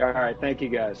 All right. Thank you,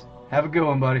 guys. Have a good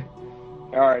one, buddy.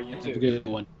 All right. You too. Have a good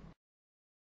one.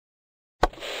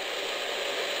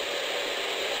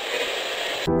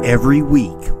 Every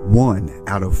week, 1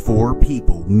 out of 4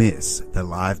 people miss the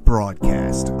live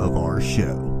broadcast of our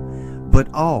show.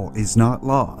 But all is not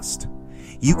lost.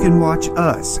 You can watch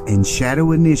us and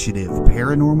Shadow Initiative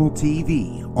Paranormal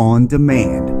TV on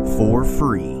demand for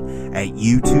free at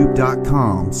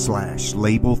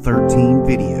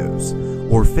youtube.com/label13videos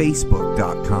or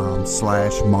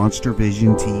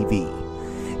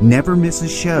facebook.com/monstervisiontv. Never miss a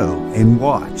show and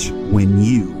watch when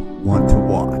you want to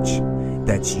watch.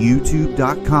 That's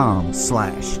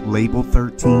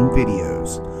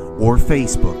youtube.com/label13videos or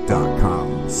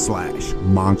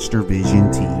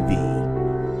facebook.com/monstervisiontv.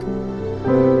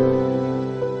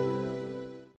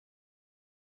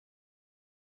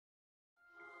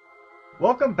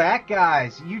 Welcome back,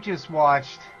 guys. You just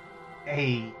watched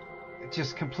a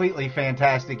just completely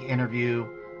fantastic interview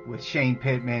with Shane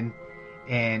Pittman,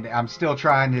 and I'm still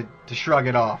trying to shrug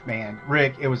it off, man.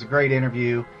 Rick, it was a great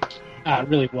interview. It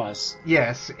really was.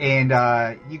 Yes, and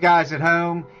you guys at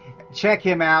home, check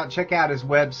him out. Check out his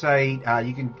website.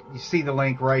 You see the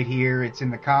link right here. It's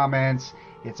in the comments.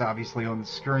 It's obviously on the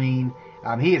screen.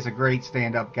 He is a great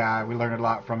stand-up guy. We learned a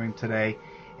lot from him today.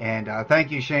 And thank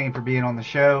you, Shane, for being on the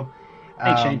show.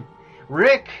 Thanks, Shane.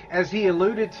 Rick, as he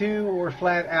alluded to or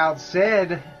flat out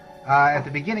said at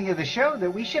the beginning of the show,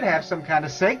 that we should have some kind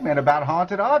of segment about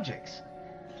haunted objects.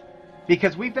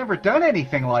 Because we've never done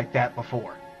anything like that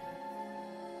before.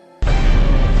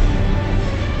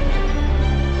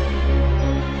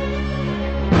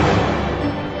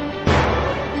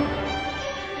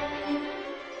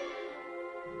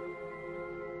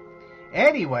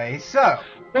 Anyway, so...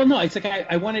 Well, no, it's like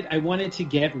I wanted to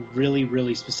get really,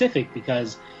 really specific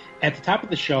because at the top of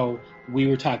the show, we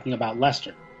were talking about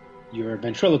Lester, your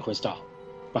ventriloquist doll,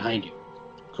 behind you,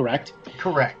 correct?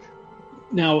 Correct.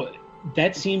 Now,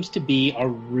 that seems to be a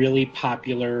really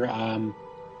popular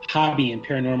hobby in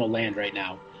paranormal land right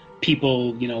now.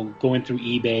 People, going through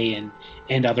eBay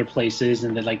and other places,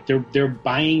 and they're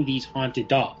buying these haunted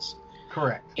dolls.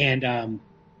 Correct. And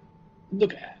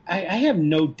look, I have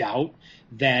no doubt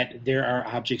that there are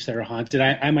objects that are haunted.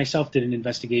 I myself did an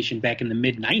investigation back in the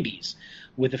mid-'90s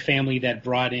with a family that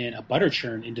brought in a butter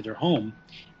churn into their home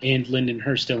in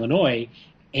Lindenhurst, Illinois,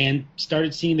 and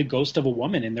started seeing the ghost of a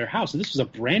woman in their house. And this was a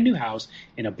brand new house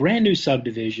in a brand new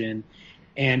subdivision,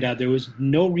 and there was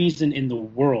no reason in the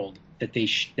world that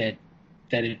this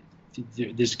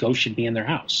ghost should be in their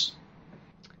house.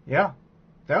 Yeah.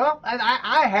 Well,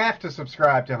 I have to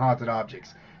subscribe to haunted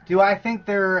objects. Do I think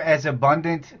they're as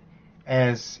abundant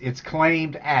as it's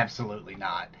claimed? Absolutely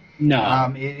not.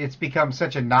 No. It's become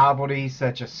such a novelty,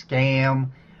 such a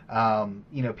scam.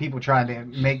 People trying to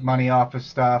make money off of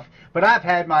stuff. But I've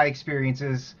had my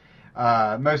experiences,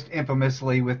 most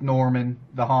infamously with Norman,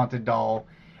 the haunted doll.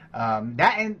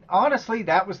 And honestly,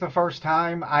 that was the first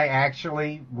time I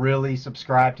actually really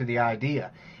subscribed to the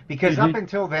idea. Because up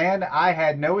until then, I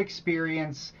had no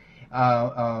experience.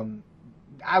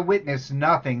 I witnessed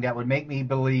nothing that would make me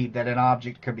believe that an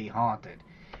object could be haunted.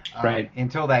 Right.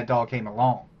 Until that doll came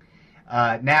along.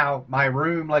 Now, my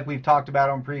room, like we've talked about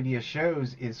on previous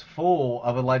shows, is full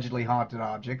of allegedly haunted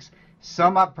objects.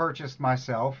 Some I've purchased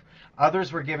myself.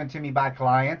 Others were given to me by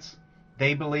clients.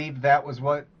 They believed that was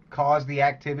what caused the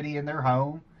activity in their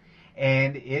home,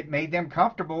 and it made them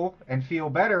comfortable and feel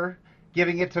better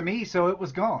giving it to me, so it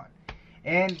was gone.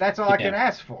 And that's all I can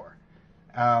ask for.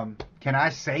 Can I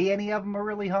say any of them are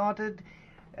really haunted?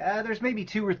 There's maybe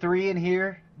 2 or 3 in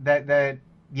here that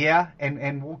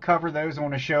and we'll cover those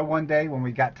on a show one day when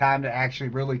we got time to actually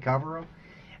really cover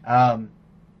them.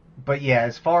 But yeah,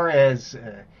 as far as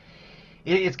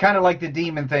it's kind of like the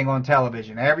demon thing on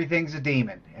television. Everything's a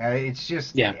demon. It's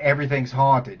just everything's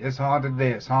haunted. It's haunted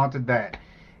this, haunted that.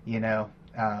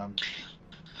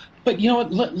 But you know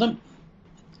what? Let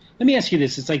me ask you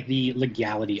this. It's like the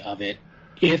legality of it.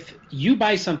 If you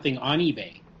buy something on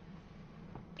eBay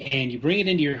and you bring it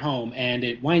into your home and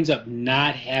it winds up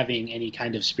not having any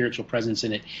kind of spiritual presence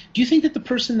in it, do you think that the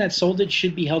person that sold it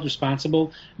should be held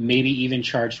responsible, maybe even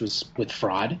charged with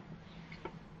fraud?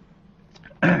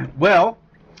 Well,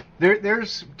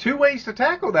 there's 2 ways to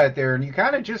tackle that there, and you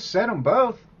kind of just said them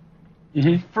both.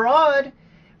 Mm-hmm. Fraud,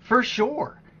 for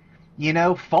sure.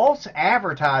 False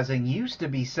advertising used to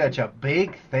be such a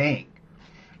big thing.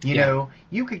 You know,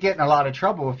 you could get in a lot of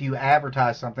trouble if you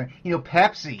advertise something.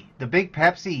 Pepsi, the big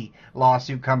Pepsi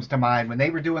lawsuit comes to mind when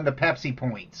they were doing the Pepsi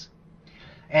points.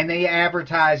 And they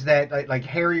advertised that, like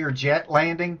Harrier jet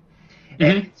landing. Mm-hmm.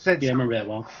 And it said I remember that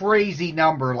well. Crazy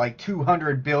number, like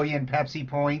 200 billion Pepsi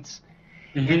points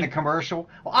in the commercial.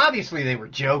 Well, obviously they were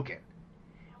joking.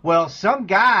 Well, some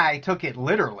guy took it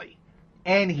literally.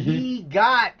 And he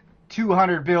got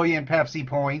 200 billion Pepsi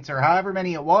points, or however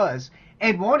many it was,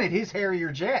 and wanted his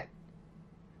Harrier jet.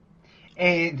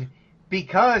 And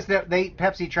because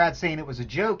Pepsi tried saying it was a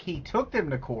joke, he took them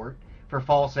to court for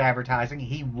false advertising.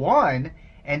 He won,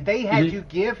 and they had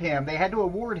to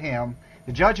award him,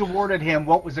 the judge awarded him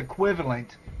what was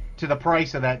equivalent to the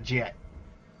price of that jet.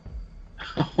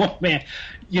 Oh, man.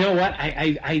 You know what?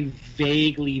 I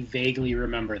vaguely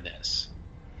remember this.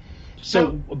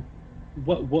 So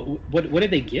what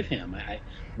did they give him?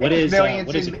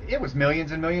 It was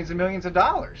millions and millions and millions of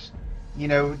dollars.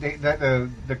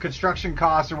 The construction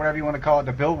costs or whatever you want to call it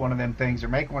to build one of them things or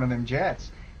make one of them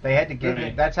jets. They had to give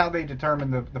it. That's how they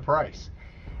determined the price.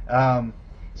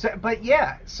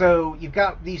 So you've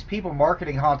got these people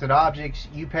marketing haunted objects.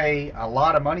 You pay a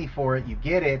lot of money for it. You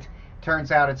get it.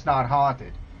 Turns out it's not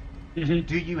haunted. Mm-hmm.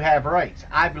 Do you have rights?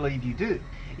 I believe you do.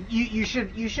 You should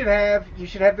have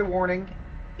the warning.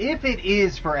 If it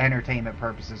is for entertainment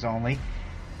purposes only,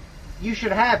 you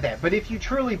should have that. But if you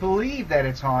truly believe that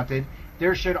it's haunted,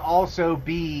 there should also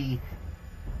be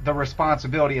the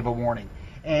responsibility of a warning.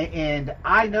 And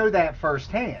I know that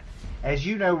firsthand. As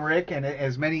you know, Rick, and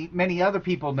as many other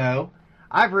people know,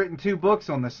 I've written 2 books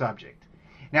on the subject.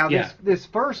 Now, this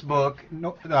first book,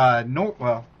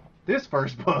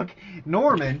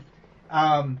 Norman,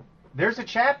 there's a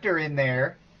chapter in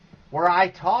there where I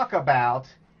talk about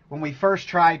when we first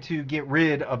tried to get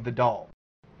rid of the doll.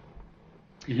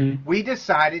 Mm-hmm. We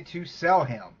decided to sell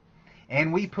him.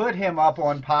 And we put him up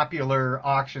on popular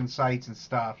auction sites and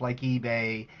stuff like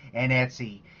eBay and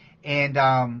Etsy.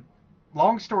 And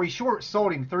long story short,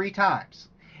 sold him 3 times.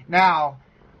 Now,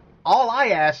 all I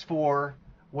asked for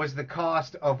was the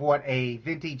cost of what a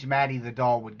vintage Maddie the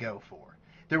doll would go for.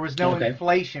 There was no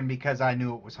inflation because I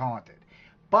knew it was haunted.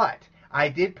 But I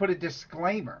did put a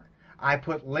disclaimer. I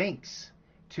put links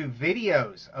to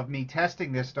videos of me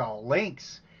testing this doll,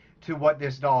 links to what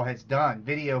this doll has done,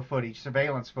 video footage,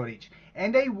 surveillance footage,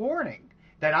 and a warning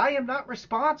that I am not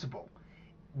responsible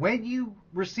when you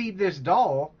receive this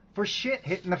doll for shit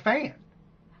hitting the fan.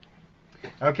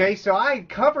 Okay, so I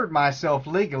covered myself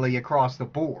legally across the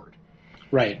board.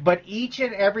 Right. But each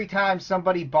and every time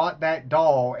somebody bought that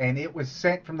doll and it was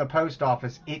sent from the post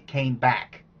office, it came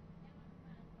back.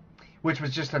 Which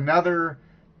was just another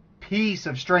piece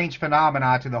of strange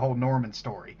phenomena to the whole Norman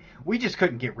story. We just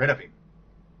couldn't get rid of him.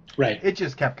 Right. It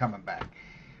just kept coming back.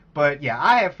 But yeah,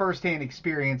 I have firsthand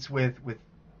experience with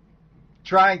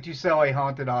trying to sell a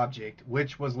haunted object,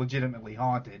 which was legitimately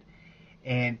haunted,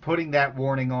 and putting that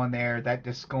warning on there, that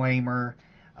disclaimer,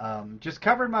 just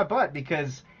covered my butt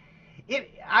because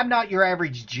I'm not your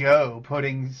average Joe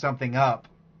putting something up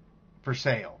for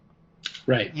sale.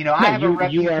 Right. I have a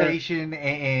reputation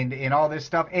and all this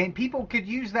stuff, and people could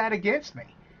use that against me.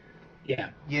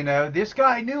 Yeah. This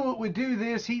guy knew it would do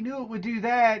this, he knew it would do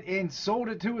that, and sold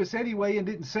it to us anyway and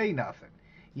didn't say nothing.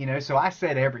 So I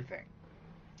said everything.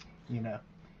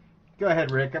 Go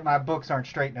ahead, Rick. My books aren't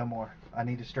straight no more. I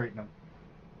need to straighten them.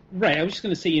 Right. I was just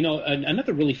going to say,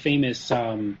 another really famous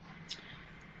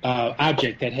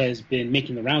object that has bin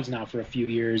making the rounds now for a few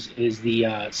years is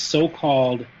the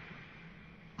so-called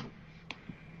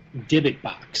Dybbuk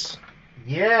box.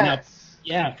 Yes.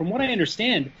 Now, from what I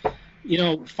understand,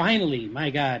 finally, my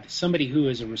God, somebody who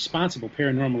is a responsible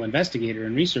paranormal investigator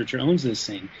and researcher owns this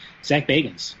thing. Zach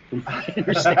Bagans, from what I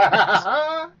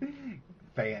understand.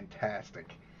 Fantastic.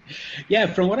 Yeah,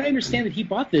 from what I understand, that he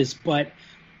bought this, but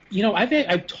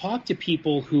I've talked to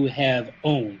people who have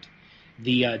owned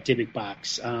the Dybbuk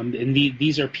box, and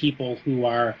these are people who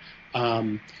are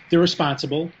they're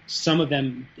responsible. Some of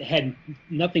them had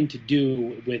nothing to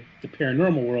do with the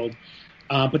paranormal world,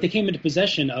 but they came into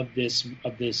possession of this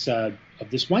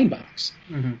wine box,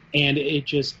 mm-hmm. and it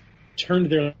just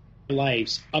turned their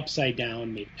lives upside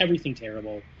down, made everything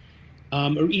terrible.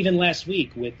 Or even last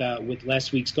week with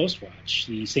last week's Ghost Watch,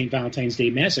 the St. Valentine's Day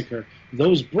Massacre,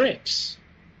 those bricks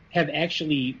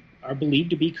are believed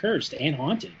to be cursed and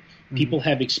haunted. Mm-hmm. People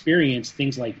have experienced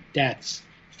things like deaths,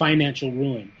 financial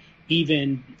ruin,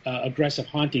 even aggressive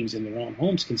hauntings in their own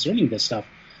homes concerning this stuff.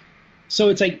 So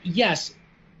it's like, yes,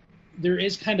 there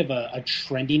is kind of a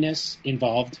trendiness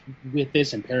involved with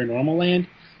this in paranormal land,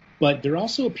 but there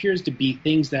also appears to be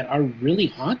things that are really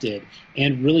haunted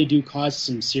and really do cause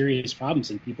some serious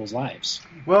problems in people's lives.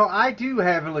 Well, I do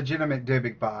have a legitimate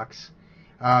Dybbuk box.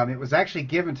 It was actually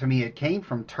given to me. It came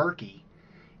from Turkey.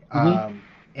 Mm-hmm.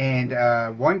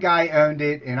 And one guy owned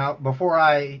it, and before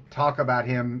I talk about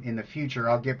him in the future,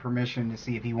 I'll get permission to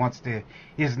see if he wants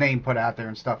his name put out there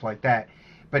and stuff like that.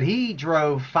 But he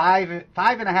drove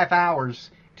 5.5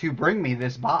 hours to bring me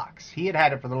this box. He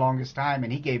had it for the longest time,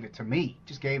 and he gave it to me.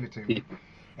 Just gave it to me.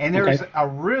 And there's a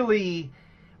really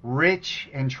rich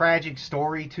and tragic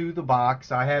story to the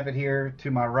box. I have it here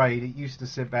to my right. It used to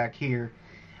sit back here.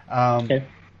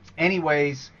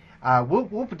 Anyways,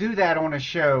 we'll do that on a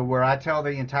show where I tell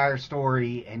the entire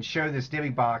story and show this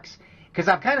Dybbuk box, because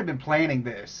I've kind of been planning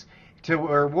this to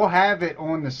where we'll have it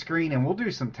on the screen and we'll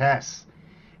do some tests,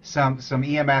 some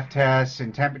EMF tests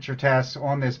and temperature tests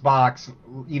on this box,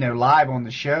 live on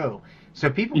the show, so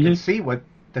people mm-hmm. can see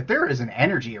that there is an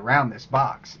energy around this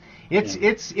box.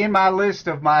 It's in my list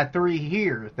of my 3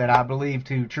 here that I believe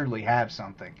to truly have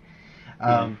something.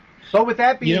 But with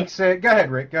that being said, go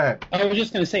ahead, Rick. Go ahead. I was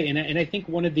just going to say, and I think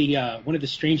one of the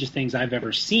strangest things I've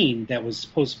ever seen that was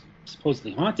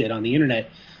supposedly haunted on the internet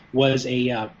was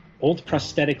a old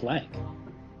prosthetic leg.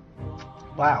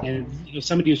 Wow. And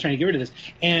somebody was trying to get rid of this.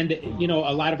 And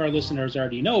a lot of our listeners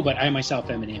already know, but I myself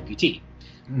am an amputee.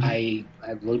 Mm-hmm. I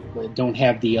don't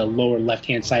have the lower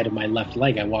left-hand side of my left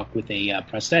leg. I walk with a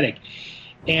prosthetic.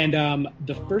 And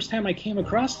the first time I came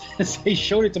across this, I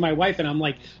showed it to my wife, and I'm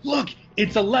like, look,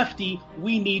 it's a lefty.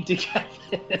 We need to get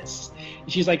this.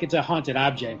 She's like, it's a haunted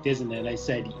object, isn't it? I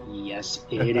said, yes,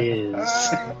 it is.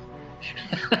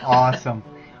 Awesome.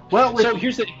 Well, so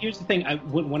here's the thing.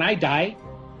 When I die,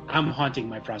 I'm haunting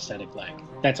my prosthetic leg.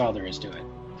 That's all there is to it.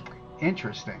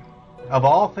 Interesting. Of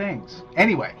all things.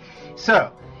 Anyway,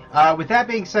 so with that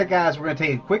being said, guys, we're going to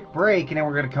take a quick break, and then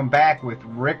we're going to come back with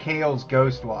Rick Hale's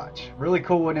Ghost Watch. Really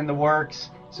cool one in the works,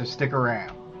 so stick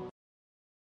around.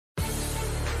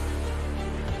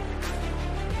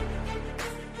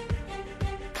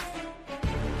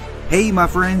 Hey, my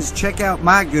friends, check out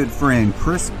my good friend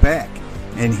Chris Beck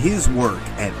and his work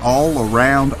at All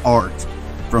Around Art.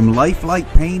 From lifelike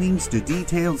paintings to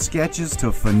detailed sketches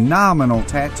to phenomenal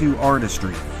tattoo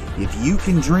artistry. If you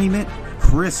can dream it,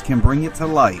 Chris can bring it to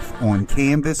life on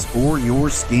canvas or your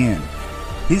skin.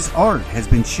 His art has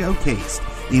been showcased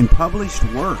in published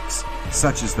works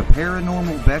such as the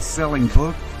paranormal best-selling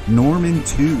book Norman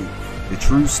 2, the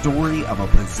true story of a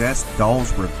possessed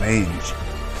doll's revenge.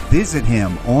 Visit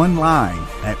him online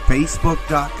at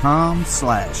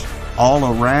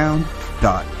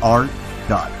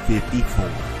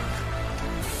facebook.com/allaround.art.54.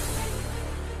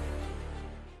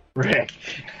 Rick,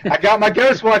 I got my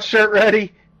Ghost Watch shirt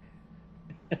ready.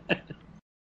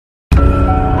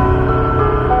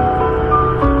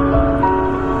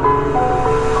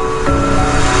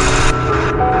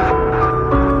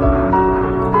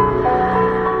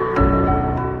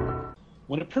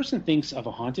 When a person thinks of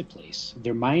a haunted place,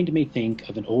 their mind may think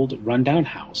of an old rundown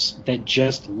house that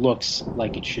just looks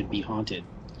like it should be haunted.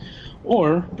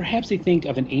 Or perhaps they think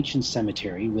of an ancient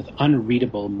cemetery with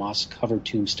unreadable moss-covered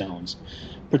tombstones,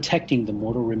 protecting the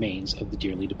mortal remains of the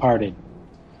dearly departed.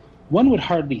 One would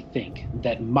hardly think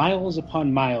that miles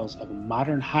upon miles of a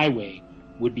modern highway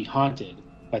would be haunted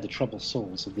by the troubled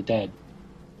souls of the dead.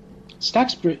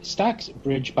 Stock's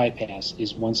Bridge Bypass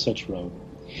is one such road,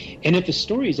 and if the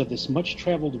stories of this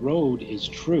much-traveled road is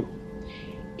true,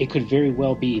 it could very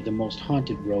well be the most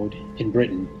haunted road in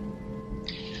Britain.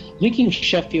 Linking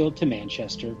Sheffield to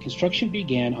Manchester, construction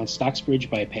began on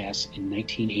Stocksbridge Bypass in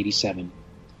 1987.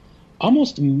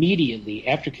 Almost immediately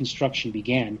after construction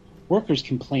began, workers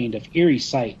complained of eerie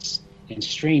sights and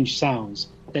strange sounds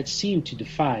that seemed to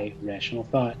defy rational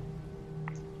thought.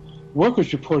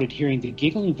 Workers reported hearing the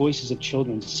giggling voices of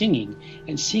children singing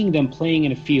and seeing them playing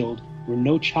in a field where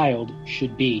no child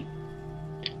should be.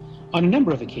 On a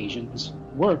number of occasions,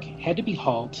 work had to be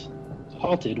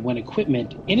halted when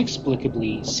equipment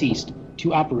inexplicably ceased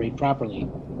to operate properly.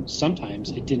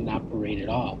 Sometimes it didn't operate at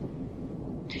all.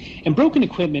 And broken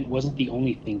equipment wasn't the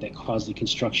only thing that caused the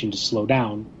construction to slow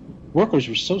down. Workers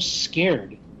were so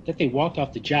scared that they walked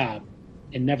off the job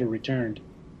and never returned.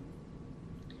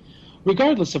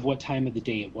 Regardless of what time of the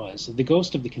day it was, the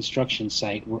ghosts of the construction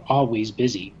site were always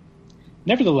busy.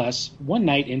 Nevertheless, one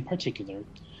night in particular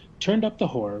turned up the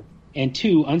horror, and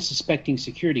 2 unsuspecting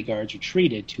security guards were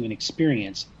treated to an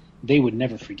experience they would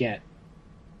never forget.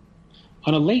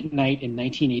 On a late night in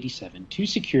 1987, 2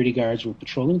 security guards were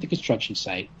patrolling the construction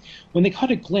site when they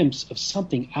caught a glimpse of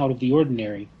something out of the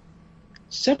ordinary.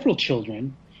 Several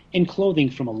children, in clothing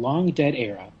from a long-dead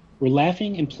era, were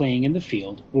laughing and playing in the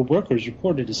field where workers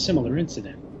reported a similar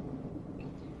incident.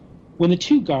 When the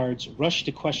 2 guards rushed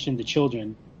to question the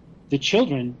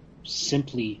children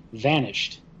simply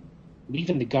vanished,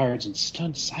 leaving the guards in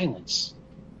stunned silence.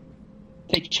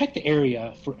 They checked the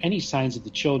area for any signs of the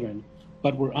children,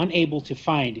 but were unable to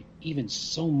find even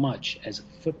so much as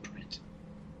a footprint.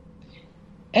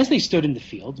 As they stood in the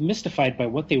field, mystified by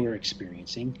what they were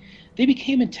experiencing, they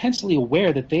became intensely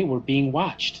aware that they were being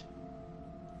watched.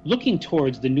 Looking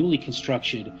towards the newly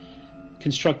constructed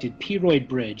Peroid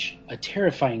Bridge, a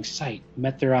terrifying sight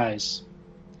met their eyes.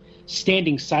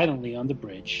 Standing silently on the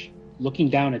bridge, looking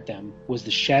down at them, was the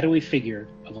shadowy figure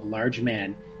of a large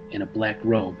man in a black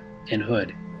robe and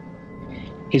hood.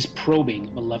 His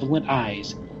probing, malevolent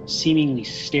eyes seemingly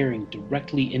staring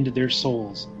directly into their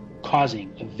souls,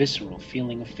 causing a visceral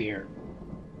feeling of fear.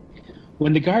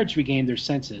 When the guards regained their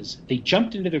senses, they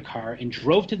jumped into their car and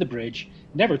drove to the bridge,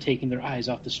 never taking their eyes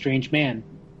off the strange man.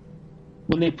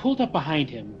 When they pulled up behind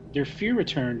him, their fear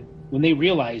returned when they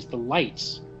realized the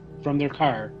lights from their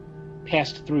car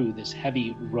passed through this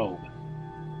heavy robe.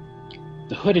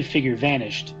 The hooded figure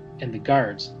vanished, and the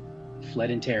guards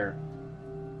fled in terror.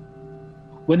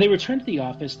 When they returned to the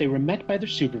office, they were met by their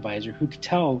supervisor, who could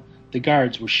tell the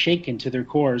guards were shaken to their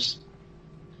cores.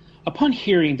 Upon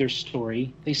hearing their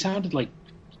story, they sounded like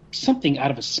something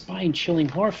out of a spine-chilling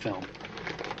horror film.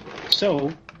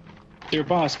 So, their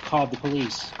boss called the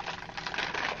police.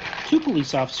 2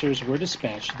 police officers were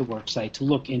dispatched to the worksite to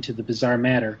look into the bizarre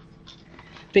matter.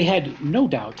 They had no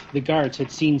doubt the guards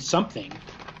had seen something,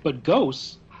 but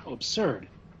ghosts? How absurd.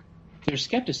 Their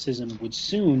skepticism would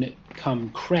soon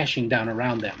come crashing down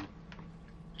around them.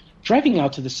 Driving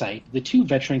out to the site, the 2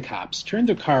 veteran cops turned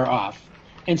their car off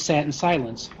and sat in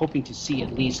silence, hoping to see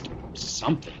at least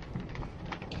something.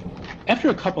 After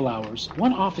a couple hours,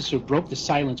 one officer broke the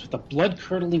silence with a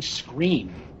blood-curdling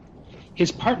scream.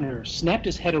 His partner snapped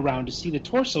his head around to see the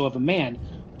torso of a man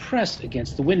pressed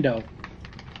against the window.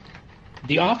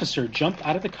 The officer jumped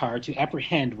out of the car to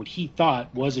apprehend what he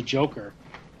thought was a joker.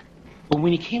 But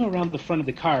when he came around the front of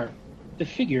the car, the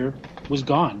figure was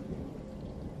gone.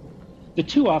 The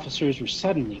 2 officers were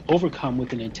suddenly overcome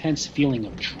with an intense feeling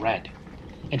of dread,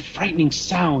 and frightening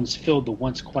sounds filled the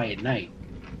once quiet night.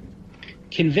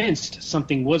 Convinced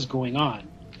something was going on,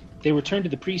 they returned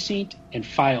to the precinct and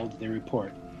filed their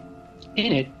report.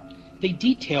 In it, they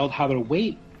detailed how their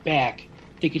way back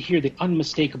they could hear the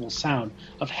unmistakable sound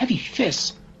of heavy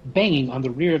fists banging on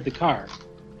the rear of the car.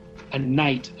 A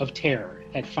night of terror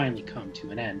had finally come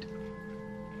to an end.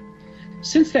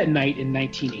 Since that night in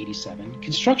 1987,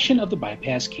 construction of the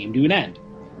bypass came to an end,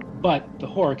 but the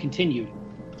horror continued.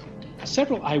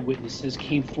 Several eyewitnesses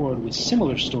came forward with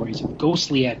similar stories of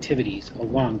ghostly activities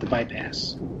along the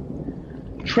bypass.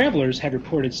 Travelers have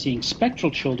reported seeing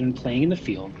spectral children playing in the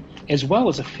field, as well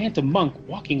as a phantom monk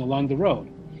walking along the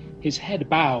road, his head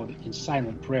bowed in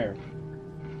silent prayer.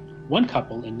 One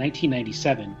couple in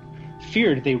 1997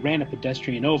 feared they ran a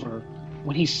pedestrian over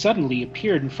when he suddenly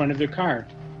appeared in front of their car.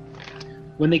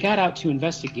 When they got out to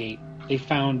investigate, they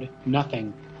found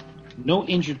nothing. No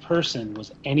injured person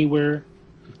was anywhere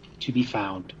to be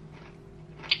found.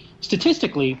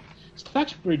 Statistically,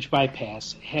 Stocksbridge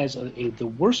Bypass has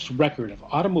the worst record of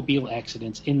automobile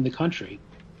accidents in the country.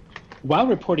 While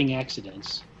reporting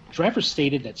accidents, drivers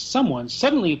stated that someone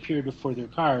suddenly appeared before their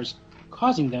cars,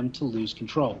 causing them to lose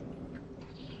control.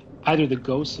 Either the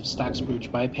ghosts of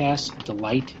Stocksbridge Bypass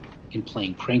delight in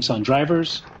playing pranks on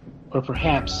drivers, or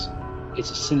perhaps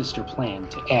it's a sinister plan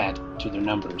to add to their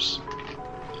numbers.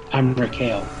 I'm Rick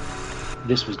Hale.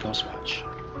 This was Ghostwatch.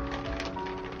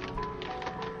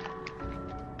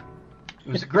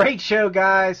 It was a great show,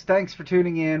 guys. Thanks for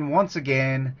tuning in once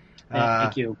again.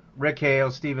 Thank you. Rick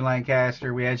Hale, Stephen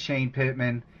Lancaster. We had Shane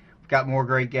Pittman. We've got more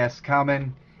great guests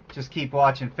coming. Just keep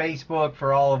watching Facebook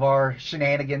for all of our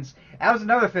shenanigans. That was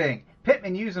another thing.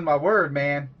 Pittman using my word,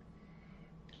 man.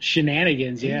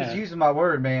 Shenanigans, yeah. He's using my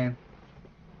word, man.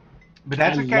 But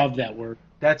that's okay. I love that word.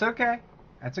 That's okay.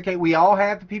 That's okay. We all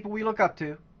have the people we look up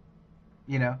to.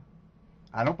 You know.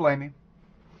 I don't blame you.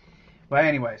 But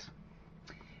anyways.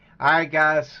 Alright,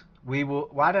 guys. We will...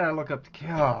 Why did I look up the...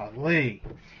 Golly.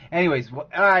 Anyways.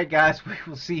 Alright, guys. We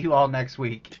will see you all next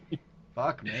week.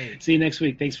 Fuck me. See you next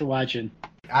week. Thanks for watching.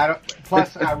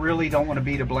 Plus, I really don't want to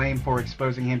be to blame for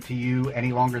exposing him to you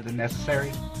any longer than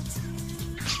necessary.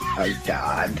 Oh,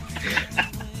 God.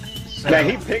 So, man,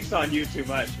 he picks on you too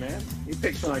much, man. He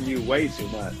picks on you way too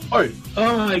much.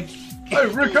 Hey,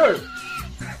 Rico!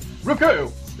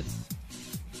 Rico!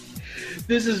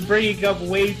 This is bringing up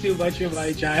way too much of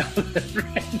my childhood.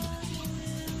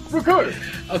 Rico!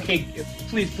 Okay,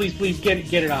 please, get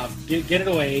it off. Get it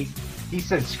away. He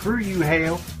said, screw you,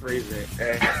 Hale. Freeze it.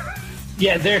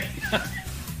 Yeah, there.